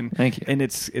watch. buddy. And thank you. And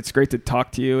it's great to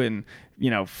talk to you and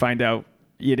find out.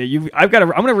 I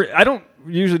don't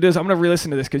usually do this. I'm gonna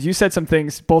re-listen to this because you said some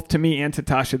things both to me and to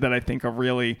Tasha that I think are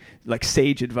really like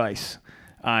sage advice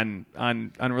on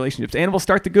relationships. And we'll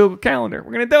start the Google Calendar.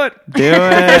 We're gonna do it. Do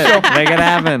it. Make it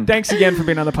happen. Thanks again for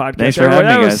being on the podcast. Thanks for having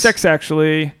me, That was guys. 6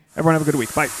 actually. Everyone have a good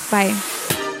week. Bye. Bye.